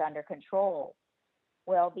 and it was under control.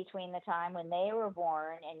 Well, between the time when they were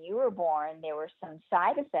born and you were born, there were some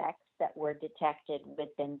side effects that were detected with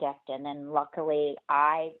Bendectin. And luckily,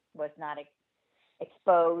 I was not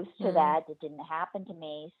exposed to that. It didn't happen to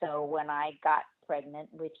me. So when I got pregnant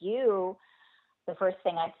with you, the first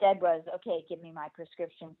thing I said was, okay, give me my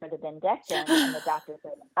prescription for the Bendectin. And the doctor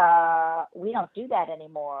said, we don't do that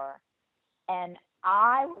anymore. And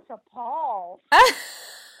I was appalled. I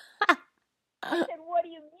said, what do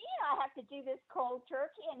you mean I have to do this cold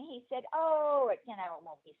turkey? And he said, it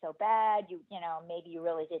won't be so bad. Maybe you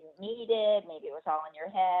really didn't need it. Maybe it was all in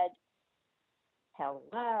your head.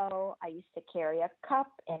 Hello. I used to carry a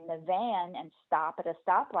cup in the van and stop at a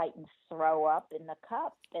stoplight and throw up in the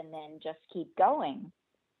cup and then just keep going.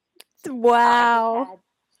 Wow.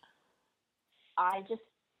 I just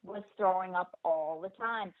was throwing up all the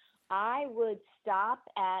time. I would stop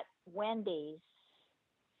at Wendy's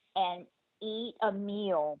and eat a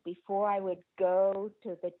meal before I would go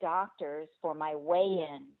to the doctor's for my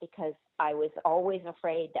weigh-in, because I was always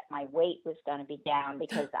afraid that my weight was going to be down,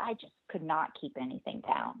 because I just could not keep anything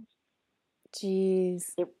down.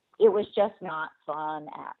 Jeez. It was just not fun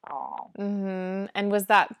at all. Mm-hmm. And was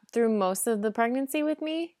that through most of the pregnancy with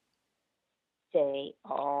me? Say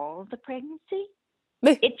all the pregnancy?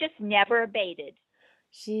 It just never abated.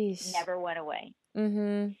 Sheesh. Never went away.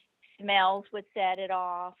 Mm-hmm. Smells would set it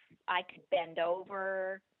off. I could bend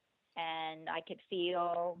over and I could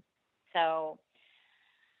feel. So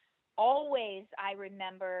always I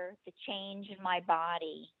remember the change in my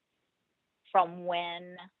body from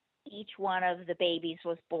when each one of the babies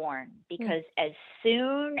was born, because as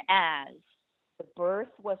soon as the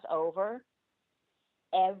birth was over,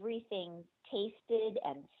 everything tasted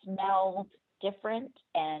and smelled different,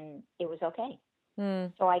 and it was okay.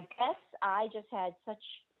 So I guess I just had such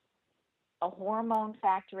a hormone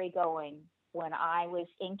factory going when I was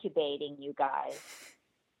incubating you guys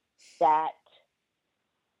that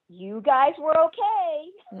you guys were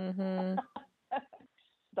okay. Mm-hmm.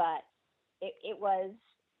 But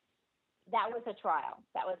that was a trial.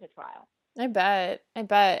 That was a trial. I bet.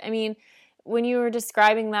 I mean, when you were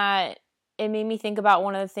describing that, it made me think about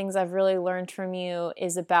one of the things I've really learned from you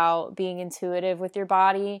is about being intuitive with your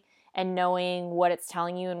body and knowing what it's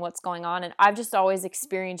telling you and what's going on. And I've just always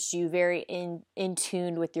experienced you very in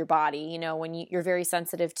tune with your body, when you're very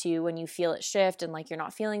sensitive to when you feel it shift and like you're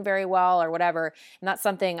not feeling very well or whatever. And that's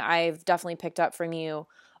something I've definitely picked up from you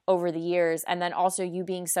over the years. And then also you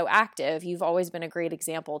being so active, you've always been a great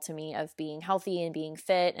example to me of being healthy and being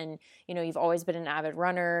fit. And, you've always been an avid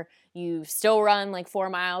runner. You still run like 4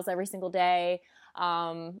 miles every single day.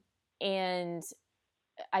 And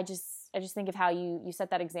I just think of how you set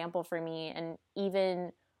that example for me. And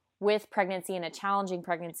even with pregnancy and a challenging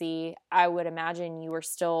pregnancy, I would imagine you were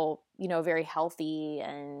still, very healthy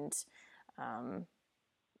and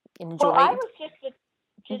enjoying. Well, I was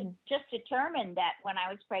just determined that when I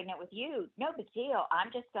was pregnant with you, no big deal.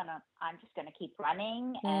 I'm just gonna keep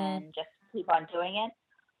running and just keep on doing it.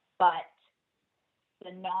 But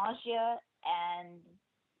the nausea and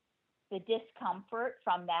the discomfort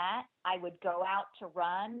from that, I would go out to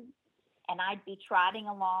run and I'd be trotting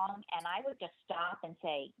along and I would just stop and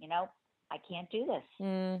say, I can't do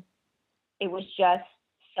this. It was just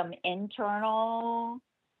some internal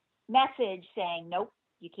message saying, nope,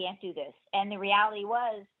 you can't do this. And the reality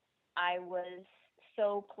was I was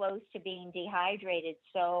so close to being dehydrated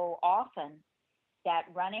so often that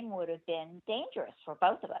running would have been dangerous for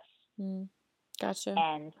both of us. Gotcha.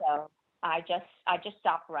 And so I just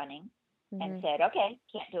stopped running and said, okay,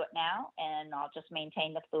 can't do it now. And I'll just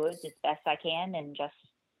maintain the fluids as best I can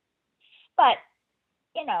but,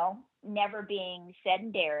 never being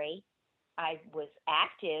sedentary, I was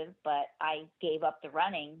active, but I gave up the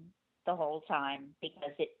running the whole time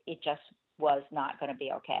because it just was not going to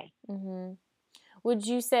be okay. Mm-hmm. Would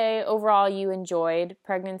you say overall you enjoyed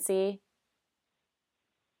pregnancy?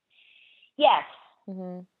 Yes.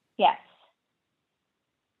 Mm-hmm. Yes.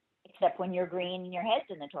 except when you're green and your head's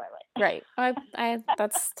in the toilet. Right. I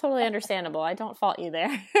that's totally understandable. I don't fault you there.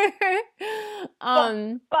 But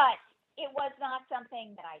it was not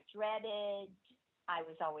something that I dreaded. I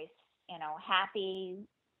was always, happy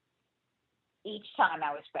each time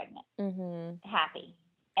I was pregnant. Mm-hmm. Happy.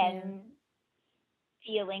 And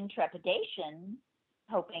feeling trepidation,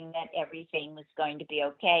 hoping that everything was going to be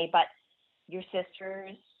okay. But your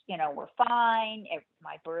sisters, were fine.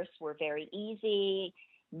 My births were very easy,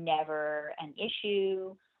 never an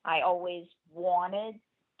issue. I always wanted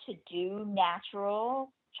to do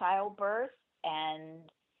natural childbirth,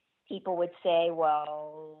 and people would say,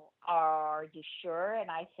 well, are you sure?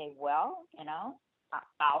 And I say, well,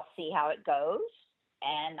 I'll see how it goes.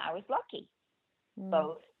 And I was lucky.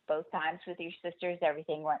 Both times with your sisters,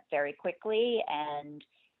 everything went very quickly, and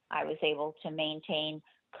I was able to maintain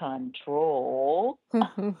control.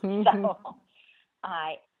 So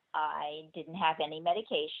I didn't have any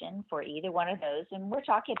medication for either one of those. And we're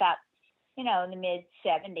talking about, in the mid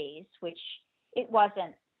 70s, which it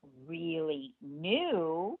wasn't really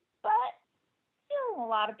new, but a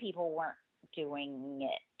lot of people weren't doing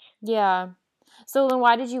it. Yeah. So then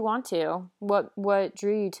why did you want to? What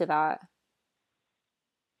drew you to that?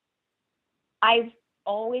 I've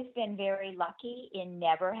always been very lucky in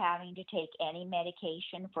never having to take any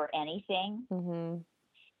medication for anything. Mm-hmm.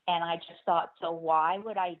 And I just thought, so why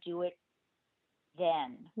would I do it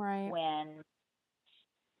then? Right. When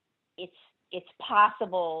it's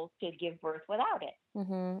possible to give birth without it.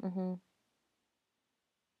 Mm-hmm. Mm-hmm.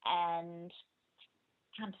 And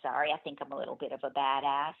I'm sorry, I think I'm a little bit of a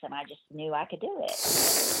badass, and I just knew I could do it.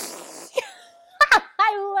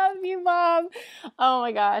 I love you, Mom. Oh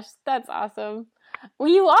my gosh, that's awesome. Well,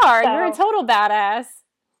 you are. You're a total badass.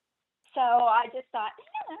 So I just thought,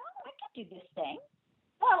 I could do this thing.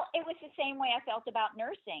 Well, it was the same way I felt about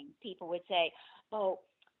nursing. People would say, oh,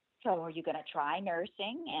 so are you going to try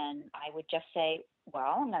nursing? And I would just say,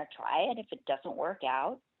 well, I'm going to try it. If it doesn't work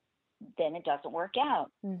out, then it doesn't work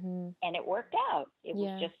out. Mm-hmm. And it worked out. It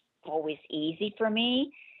was just always easy for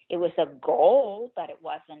me. It was a goal, but it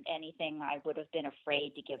wasn't anything I would have been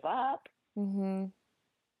afraid to give up. Mm-hmm.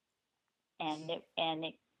 And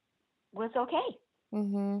it was okay.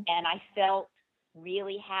 Mm-hmm. And I felt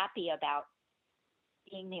really happy about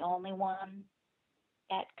being the only one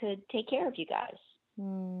that could take care of you guys.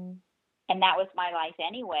 Mm. And that was my life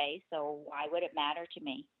anyway, so why would it matter to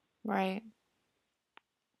me? Right.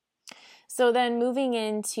 So then moving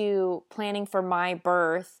into planning for my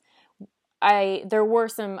birth, there were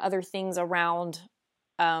some other things around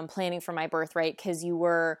planning for my birth, right? Because you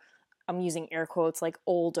were, I'm using air quotes, like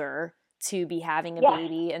older to be having a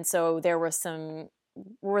baby. And so there was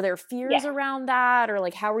were there fears around that? Or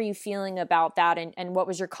like, how were you feeling about that? And what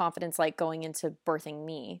was your confidence like going into birthing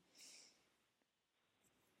me?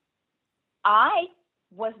 I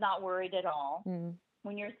was not worried at all. Mm.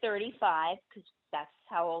 When you're 35, because that's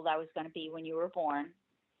how old I was going to be when you were born,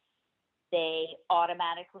 they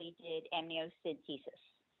automatically did amniocentesis.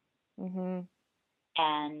 Mm-hmm.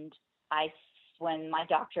 And when my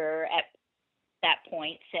doctor at that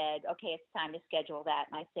point said, okay, it's time to schedule that,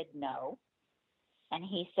 and I said no. And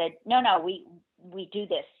he said, no, we do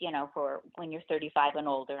this, for when you're 35 and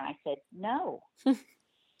older. And I said, no. And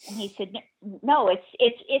he said, no,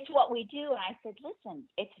 it's what we do. And I said, listen,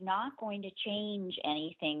 it's not going to change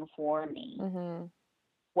anything for me. Mm-hmm.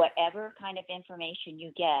 Whatever kind of information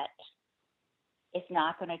you get, it's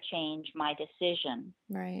not going to change my decision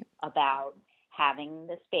about having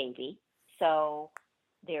this baby. So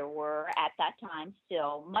there were at that time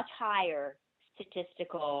still much higher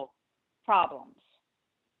statistical problems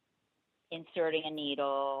inserting a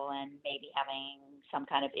needle and maybe having some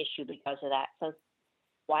kind of issue because of that. So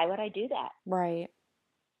why would I do that? Right.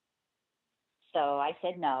 So I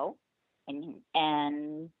said no.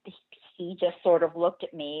 And he just sort of looked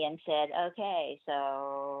at me and said, okay,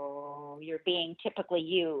 so you're being typically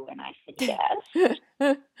you. And I said,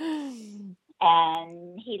 yes.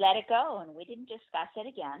 And he let it go, and we didn't discuss it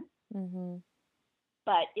again. Mm-hmm.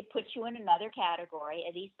 But it puts you in another category,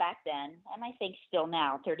 at least back then, and I think still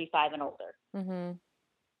now, 35 and older. Mm-hmm.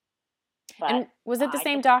 But and was it the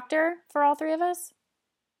same doctor for all three of us?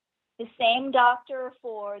 The same doctor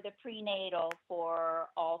for the prenatal for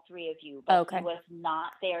all three of you, but he was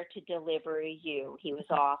not there to deliver you. He was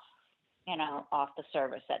off the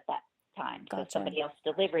service at that time. So somebody else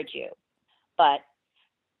delivered you. But,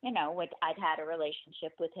 I'd had a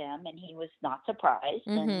relationship with him, and he was not surprised,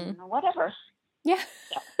 and whatever. Yeah.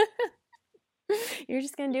 So. You're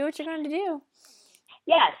just going to do what you're going to do.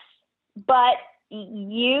 Yes. But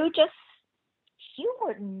you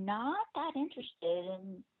were not that interested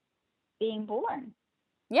in being born.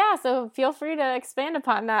 Yeah, so feel free to expand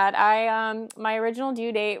upon that. My original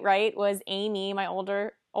due date, right, was Amy, my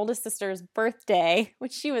oldest sister's birthday,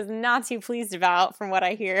 which she was not too pleased about from what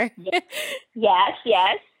I hear. Yes.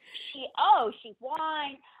 She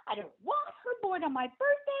whined. I don't want her born on my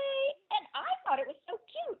birthday. And I thought it was so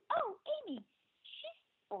cute. Oh, Amy, she's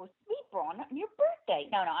supposed to be born on your birthday.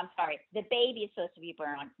 No, I'm sorry. The baby is supposed to be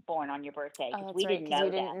born on your birthday because we didn't know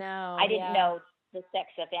that. I didn't know the sex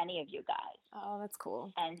of any of you guys. Oh, that's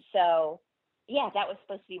cool. And so, yeah, that was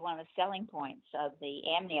supposed to be one of the selling points of the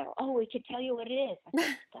amnio. Oh, we could tell you what it is. I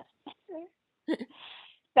said, doesn't matter.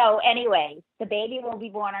 So anyway, the baby will be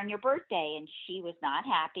born on your birthday, and she was not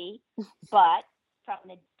happy. But from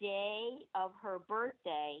the day of her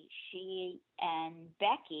birthday, she and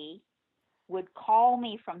Becky would call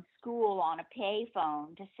me from school on a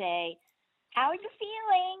payphone to say, "How are you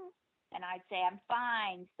feeling?" And I'd say, "I'm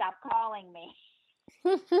fine. Stop calling me."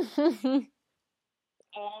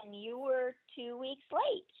 And you were 2 weeks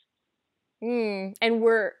late. And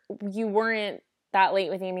you weren't that late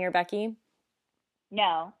with Amy or Becky?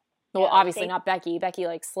 No. Well, obviously not Becky. Becky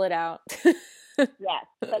slid out. Yes,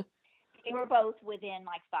 but they were both within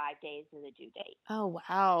 5 days of the due date. Oh,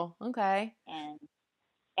 wow. Okay. And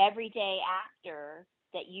every day after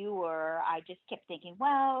that you were, I just kept thinking,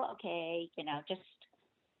 well, okay, just,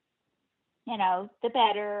 the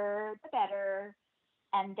better.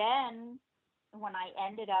 And then when I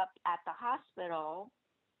ended up at the hospital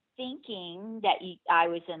thinking that I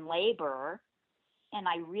was in labor, and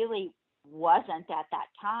I really wasn't at that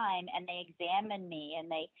time, and they examined me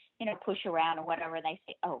and they, push around or whatever, and they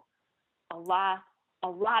say, oh, a lot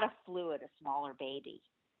of fluid, a smaller baby.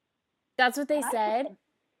 That's what they said?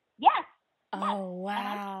 Yes. Oh,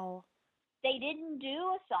 wow. They didn't do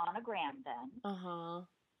a sonogram then. Uh-huh.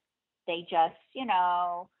 They just,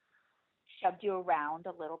 shoved you around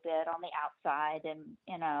a little bit on the outside and,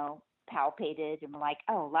 palpated and were like,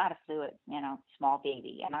 oh, a lot of fluid, small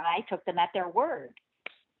baby. And I took them at their word.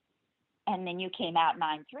 And then you came out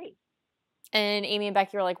 9-3. And Amy and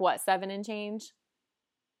Becky were like, what, 7 and change?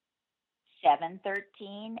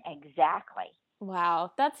 7-13, exactly.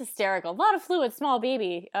 Wow, that's hysterical. A lot of fluid, small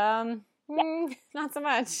baby. Not so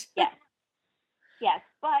much. Yes,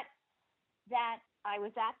 but that I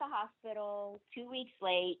was at the hospital 2 weeks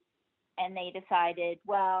late, and they decided,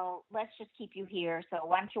 well, let's just keep you here. So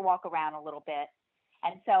why don't you walk around a little bit?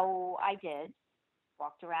 And so I did.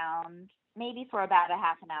 Walked around maybe for about a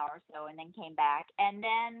half an hour or so, and then came back. And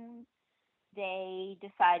then they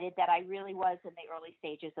decided that I really was in the early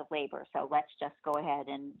stages of labor. So let's just go ahead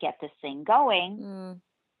and get this thing going.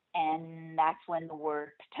 And that's when the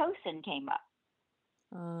word Pitocin came up.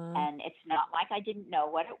 And it's not like I didn't know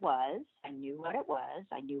what it was. I knew what it was.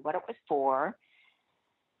 I knew what it was for.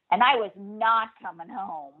 And I was not coming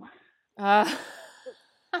home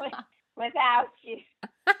without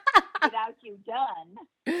you done.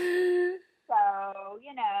 So,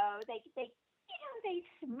 they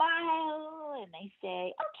smile and they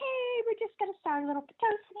say, okay, we're just going to start a little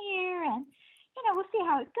Pitocin here, and, we'll see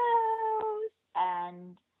how it goes.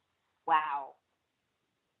 And wow,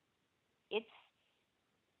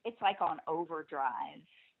 it's like on overdrive.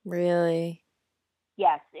 Really?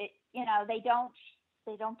 Yes.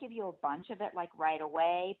 They don't give you a bunch of it right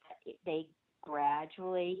away, but they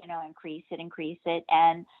gradually, increase it.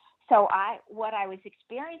 And so what I was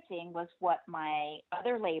experiencing was what my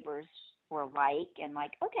other labors were like, and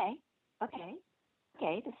okay,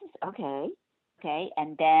 this is okay.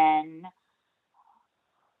 And then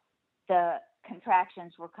the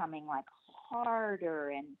contractions were coming harder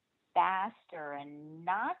and faster, and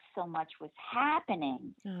not so much was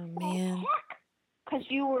happening. Oh, man. Heck, because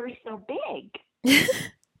you were so big.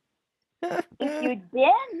 If you'd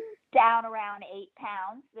been down around 8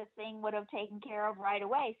 pounds, the thing would have taken care of right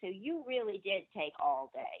away. So you really did take all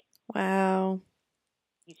day. Wow.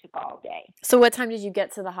 You took all day. So what time did you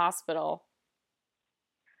get to the hospital?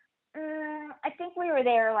 I think we were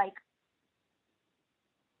there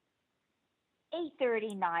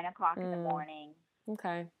 8:30, 9 o'clock in the morning.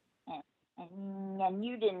 Okay. And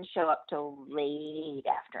you didn't show up till late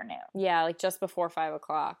afternoon. Yeah, just before 5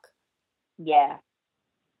 o'clock. Yeah.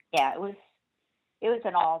 Yeah, it was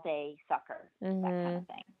an all-day sucker, that kind of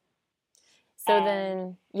thing. So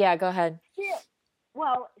then, yeah, go ahead.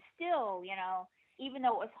 Still, even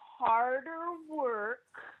though it was harder work,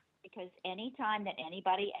 because any time that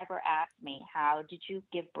anybody ever asked me, how did you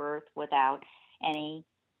give birth without any,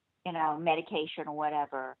 medication or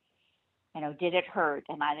whatever, did it hurt?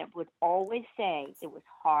 And I would always say it was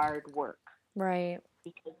hard work. Right.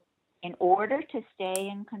 Because in order to stay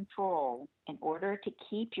in control, in order to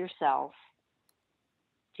keep yourself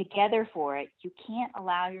together for it, you can't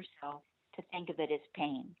allow yourself to think of it as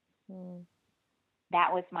pain.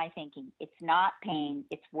 That was my thinking. It's not pain.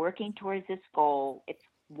 It's working towards this goal. It's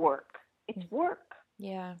work. It's work.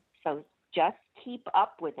 Yeah. So just keep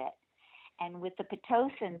up with it. And with the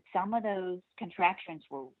Pitocin, some of those contractions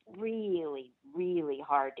were really, really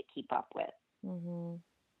hard to keep up with. Mm-hmm.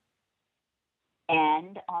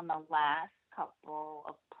 And on the last couple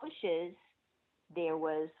of pushes, there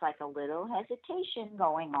was like a little hesitation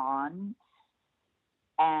going on.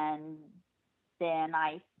 And then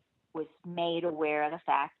I was made aware of the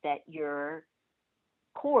fact that your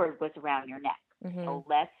cord was around your neck. Mm-hmm. So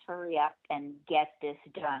let's hurry up and get this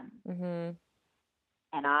done. Mm-hmm.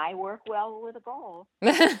 And I work well with a goal.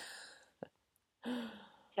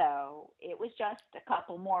 So it was just a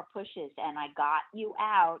couple more pushes, and I got you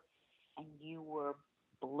out, and you were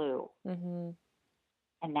blue. Mm-hmm.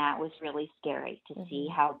 And that was really scary to see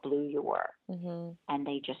Mm-hmm. how blue you were. Mm-hmm. And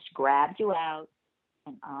they just grabbed you out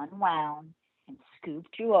and unwound and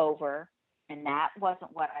scooped you over. And that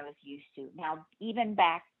wasn't what I was used to. Now, even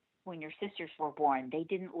back when your sisters were born, they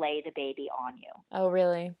didn't lay the baby on you. Oh,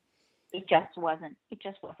 really? It just wasn't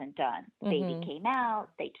done. The baby Mm-hmm. came out,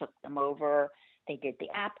 they took them over, they did the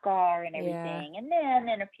APGAR and everything. Yeah. And then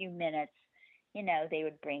in a few minutes, they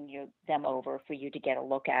would bring them over for you to get a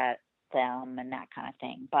look at them and that kind of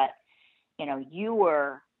thing. But, you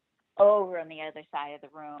were over on the other side of the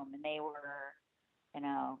room, and they were,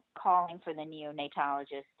 calling for the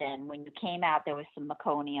neonatologist. And when you came out, there was some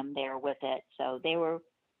meconium there with it. So they were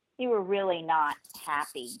really not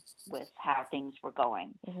happy with how things were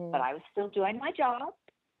going. Mm-hmm. But I was still doing my job,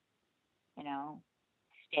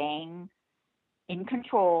 staying in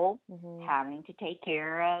control, Mm-hmm. having to take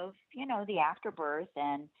care of, the afterbirth.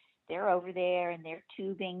 And they're over there and they're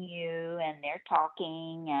tubing you and they're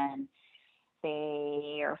talking and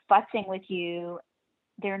they are fussing with you.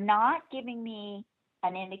 They're not giving me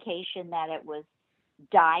an indication that it was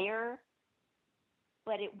dire,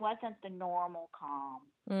 but it wasn't the normal calm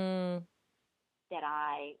that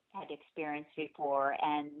I had experienced before,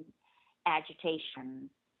 and agitation.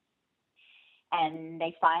 And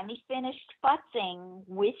they finally finished fussing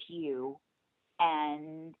with you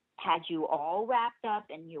and had you all wrapped up,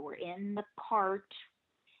 and you were in the cart,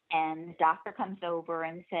 and the doctor comes over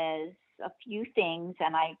and says a few things,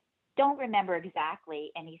 and I don't remember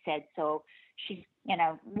exactly. And he said, so she's,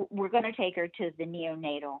 we're going to take her to the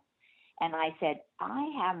neonatal. And I said, I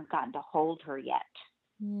haven't gotten to hold her yet.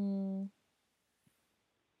 Mm.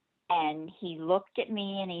 And he looked at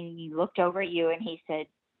me and he looked over at you and he said,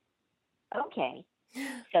 okay.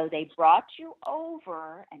 So they brought you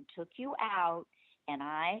over and took you out, and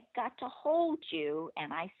I got to hold you,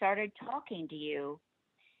 and I started talking to you,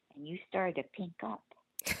 and you started to pink up.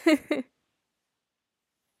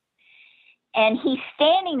 And he's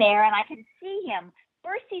standing there, and I can see him.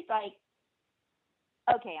 First, he's like,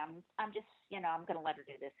 okay, I'm just, I'm going to let her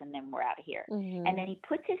do this, and then we're out of here. Mm-hmm. And then he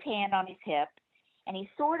puts his hand on his hip, and he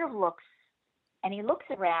sort of looks, and he looks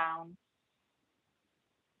around,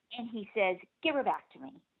 and he says, give her back to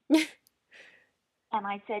me. And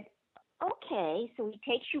I said, okay. So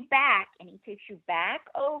he takes you back, and he takes you back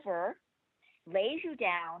over, lays you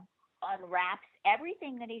down, unwraps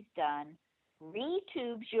everything that he's done,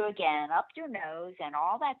 retubes you again up your nose and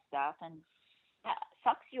all that stuff, and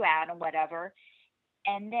sucks you out and whatever.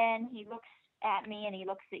 And then he looks at me and he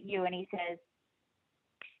looks at you and he says,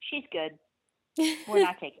 she's good. We're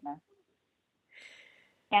not taking her.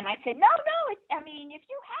 And I said, no, if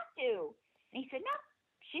you have to. And he said, no,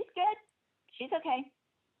 she's good. She's okay.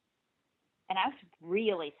 And I was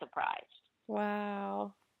really surprised.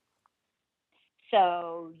 Wow.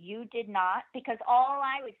 So you did not, because all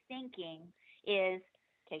I was thinking is,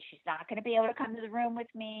 okay, she's not going to be able to come to the room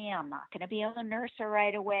with me. I'm not going to be able to nurse her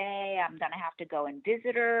right away. I'm going to have to go and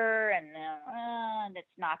visit her, and it's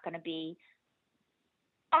not going to be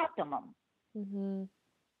optimum. Mm-hmm.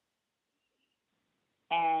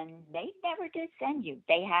 And they never did send you.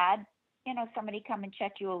 They had, somebody come and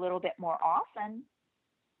check you a little bit more often,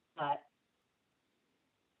 but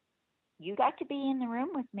you got to be in the room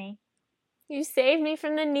with me. You saved me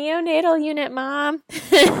from the neonatal unit, Mom.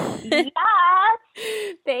 Yes.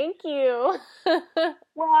 Thank you.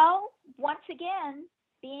 Well, once again,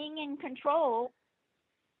 being in control,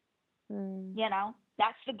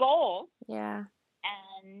 that's the goal. Yeah.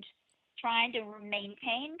 And trying to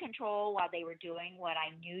maintain control while they were doing what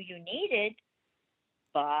I knew you needed,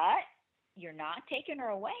 but you're not taking her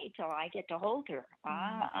away till I get to hold her.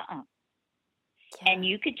 Yeah. And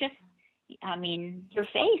you could just, your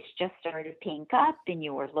face just started to pink up, and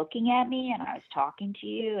you were looking at me, and I was talking to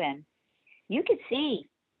you, and you could see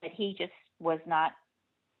that he just was not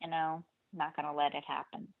not going to let it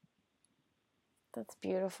happen. That's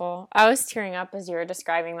beautiful. I was tearing up as you were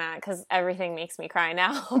describing that because everything makes me cry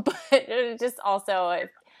now. But it just also,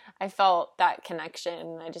 I felt that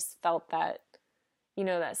connection. I just felt that,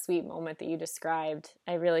 that sweet moment that you described.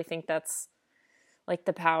 I really think that's like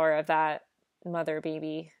the power of that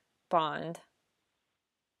mother-baby bond.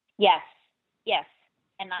 Yes.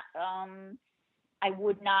 And I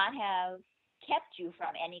would not have kept you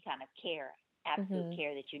from any kind of care, absolute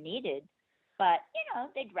care that you needed. But,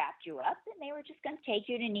 they'd wrapped you up and they were just going to take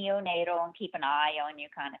you to neonatal and keep an eye on you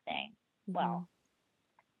kind of thing. Well,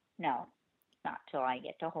 no, not till I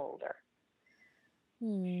get to hold her.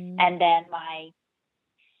 And then my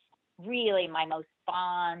most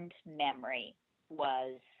fond memory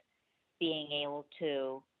was being able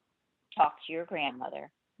to talk to your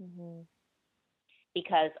grandmother.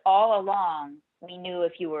 Because all along, we knew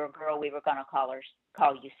if you were a girl, we were going to call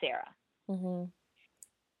you Sarah.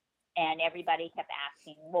 And everybody kept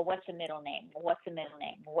asking, well, what's the middle name? What's the middle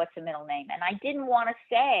name? What's the middle name? And I didn't want to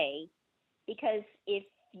say, because if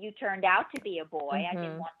you turned out to be a boy, I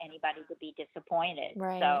didn't want anybody to be disappointed.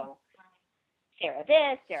 Right. So Sarah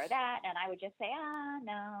this, Sarah that, and I would just say, I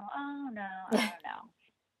don't know.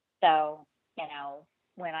 So,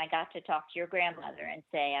 when I got to talk to your grandmother and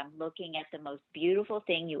say, I'm looking at the most beautiful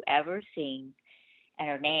thing you ever seen, and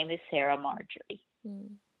her name is Sarah Marjorie.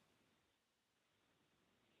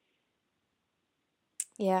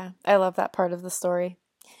 Yeah, I love that part of the story.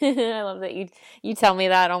 I love that you tell me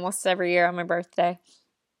that almost every year on my birthday.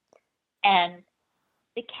 And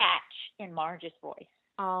the catch in Marge's voice.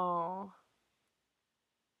 Oh.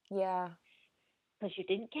 Yeah. Because you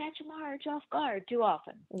didn't catch Marge off guard too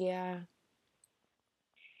often. Yeah.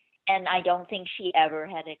 And I don't think she ever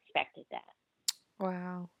had expected that.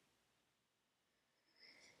 Wow.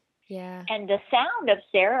 Yeah. And the sound of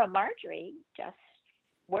Sarah Marjorie just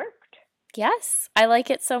worked. Yes. I like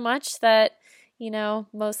it so much that,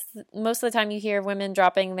 most of the time you hear women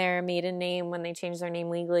dropping their maiden name when they change their name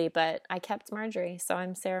legally, but I kept Marjorie, so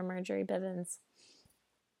I'm Sarah Marjorie Bivens.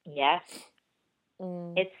 Yes.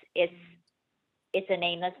 It's a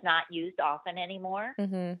name that's not used often anymore.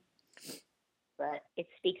 But it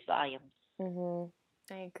speaks volumes.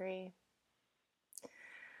 I agree.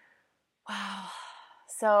 Wow.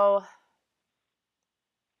 So,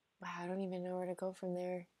 I don't even know where to go from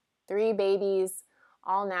there. 3 babies,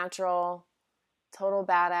 all natural, total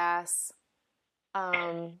badass.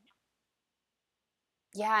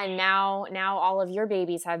 Yeah, and now all of your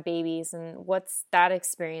babies have babies, and what's that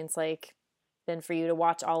experience like been for you to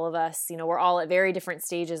watch all of us? We're all at very different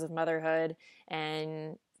stages of motherhood,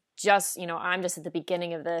 and just, I'm just at the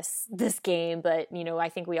beginning of this game, but, I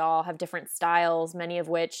think we all have different styles, many of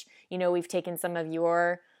which, we've taken some of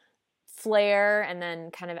your flair and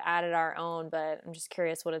then kind of added our own, but I'm just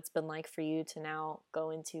curious what it's been like for you to now go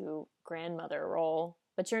into grandmother role.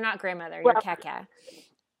 But you're not grandmother, you're Kaka.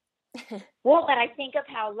 Well, but I think of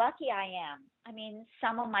how lucky I am. I mean,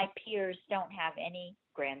 some of my peers don't have any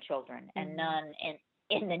grandchildren and none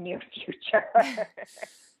in the near future.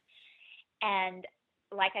 And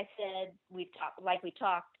like I said, we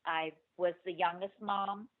talked, I was the youngest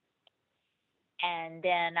mom. And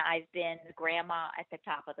then I've been the grandma at the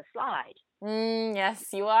top of the slide.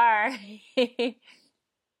 Yes, you are.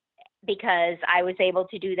 Because I was able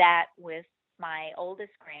to do that with my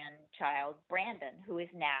oldest grandchild, Brandon, who is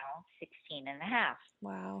now 16 and a half.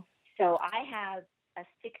 Wow. So I have a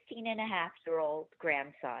 16-and-a-half-year-old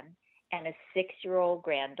grandson and a 6-year-old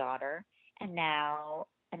granddaughter, and now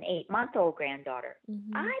an 8-month-old granddaughter.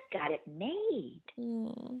 I've got it made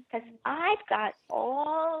because I've got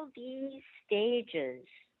all these stages,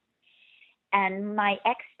 and my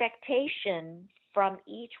expectation from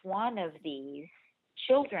each one of these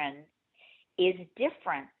children is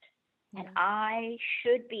different, and I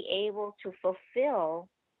should be able to fulfill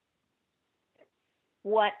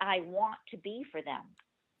what I want to be for them.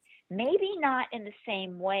 Maybe not in the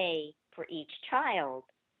same way for each child,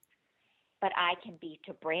 but I can be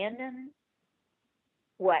to Brandon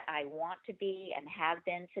what I want to be and have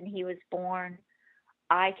been since he was born.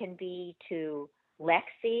 I can be to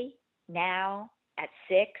Lexi now at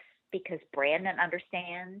 6 because Brandon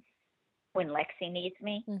understands when Lexi needs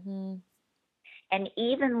me. And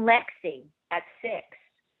even Lexi at 6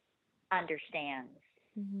 understands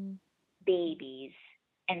babies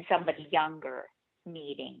and somebody younger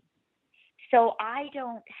needing. So I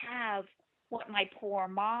don't have what my poor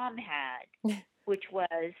mom had, which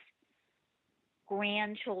was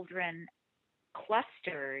grandchildren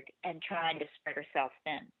clustered and trying to spread herself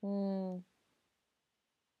thin.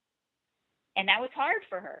 And that was hard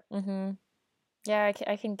for her. Yeah,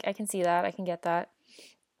 I can see that. I can get that.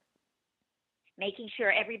 making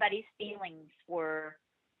sure everybody's feelings were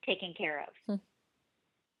taken care of.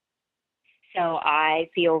 So I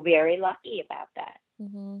feel very lucky about that.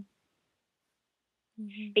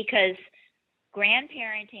 Because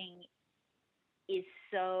grandparenting is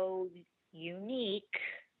so unique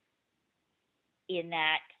in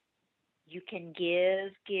that you can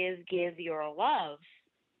give your love,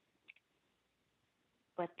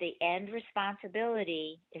 but the end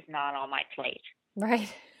responsibility is not on my plate.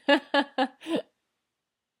 Right.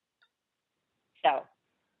 So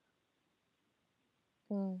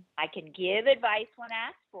I can give advice when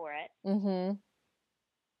asked for it, and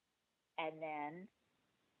then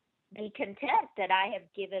be content that I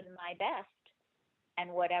have given my best,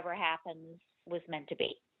 and whatever happens was meant to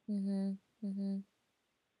be.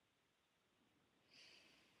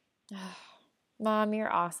 Mom,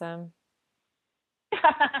 you're awesome.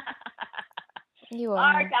 You are.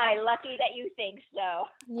 Aren't I lucky that you think so?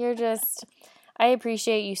 You're just, I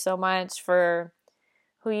appreciate you so much for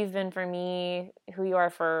who you've been for me, who you are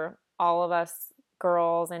for all of us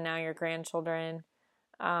girls, and now your grandchildren.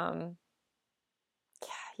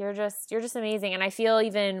 You're just amazing. And I feel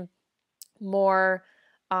even more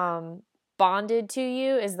bonded to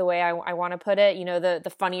you is the way I want to put it. You know,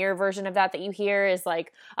 the funnier version of that you hear is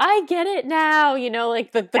like, I get it now, you know,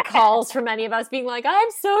 like the calls from many of us being like,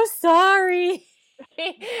 I'm so sorry.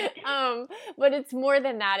 But it's more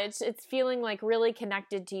than that. It's feeling like really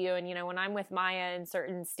connected to you. And, you know, when I'm with Maya in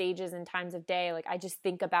certain stages and times of day, like I just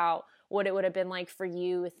think about what it would have been like for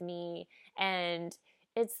you with me. And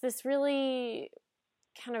it's this really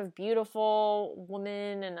kind of beautiful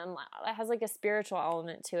woman, and it has like a spiritual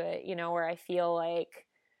element to it, you know, where I feel like,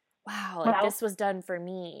 wow, like this was done for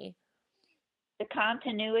me. The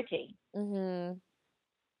continuity.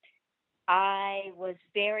 I was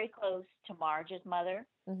very close to Marge's mother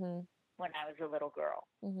when I was a little girl.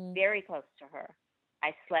 Very close to her.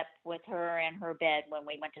 I slept with her in her bed when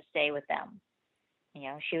we went to stay with them. You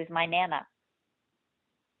know, she was my nana.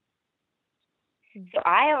 So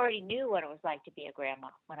I already knew what it was like to be a grandma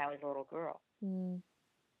when I was a little girl.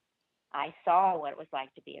 I saw what it was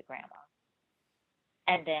like to be a grandma.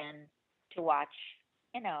 And then to watch,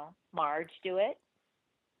 you know, Marge do it.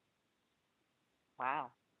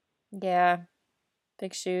 Wow. Yeah.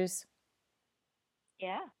 Big shoes.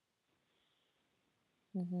 Yeah.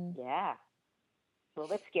 Yeah. A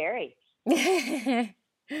little bit scary.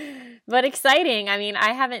 But exciting. I mean,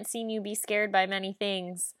 I haven't seen you be scared by many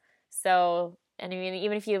things. So, and I mean,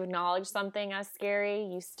 even if you acknowledge something as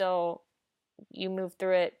scary, you move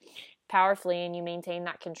through it powerfully, and you maintain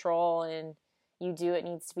that control, and you do what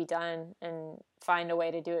needs to be done and find a way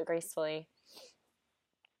to do it gracefully.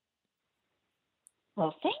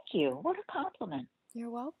 Well, thank you. What a compliment. You're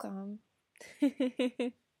welcome.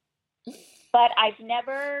 But I've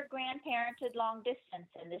never grandparented long distance,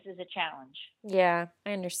 and this is a challenge. Yeah,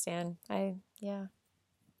 I understand. Yeah.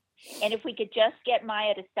 And if we could just get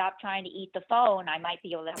Maya to stop trying to eat the phone, I might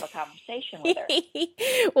be able to have a conversation with her.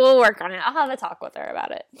 We'll work on it. I'll have a talk with her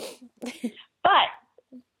about it. But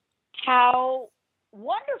how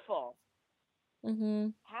wonderful.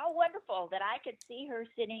 How wonderful that I could see her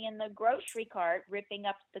sitting in the grocery cart ripping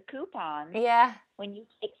up the coupons. Yeah. When you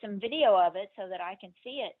take some video of it so that I can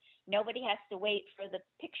see it. Nobody has to wait for the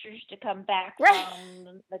pictures to come back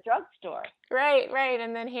from the drugstore. Right.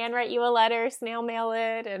 And then handwrite you a letter, snail mail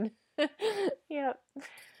it, and Yep.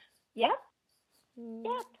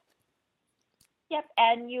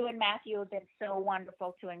 And you and Matthew have been so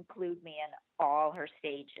wonderful to include me in all her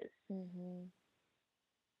stages.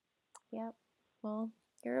 Yep. Well,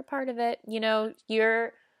 you're a part of it. You know,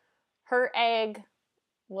 her egg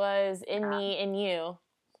was in me and you.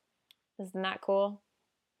 Isn't that cool?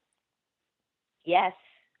 Yes.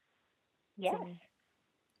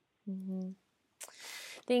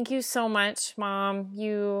 Thank you so much, Mom.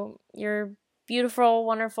 You're beautiful,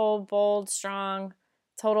 wonderful, bold, strong,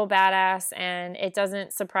 total badass, and it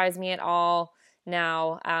doesn't surprise me at all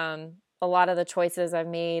now. A lot of the choices I've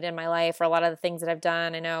made in my life, or a lot of the things that I've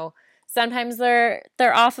done, I know sometimes they're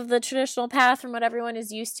off of the traditional path from what everyone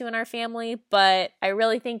is used to in our family, but I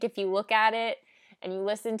really think if you look at it and you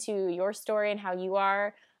listen to your story and how you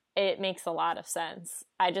are, it makes a lot of sense.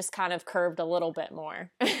 I just kind of curved a little bit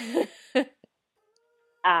more.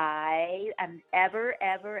 I am ever,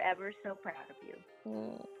 ever, ever so proud of you.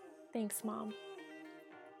 Thanks, Mom.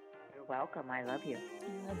 You're welcome. I love you.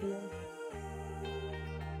 I love you.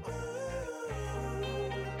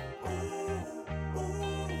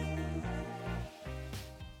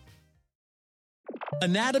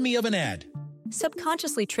 Anatomy of an ad.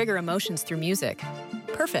 Subconsciously trigger emotions through music.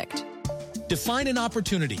 Perfect. Define an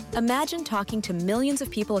opportunity. Imagine talking to millions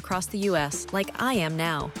of people across the U.S. like I am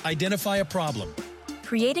now. Identify a problem.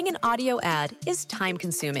 Creating an audio ad is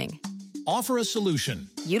time-consuming. Offer a solution.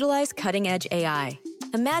 Utilize cutting-edge AI.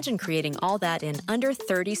 Imagine creating all that in under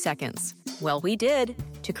 30 seconds. Well, we did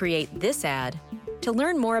to create this ad. To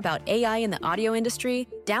learn more about AI in the audio industry,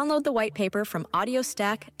 download the white paper from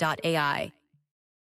audiostack.ai.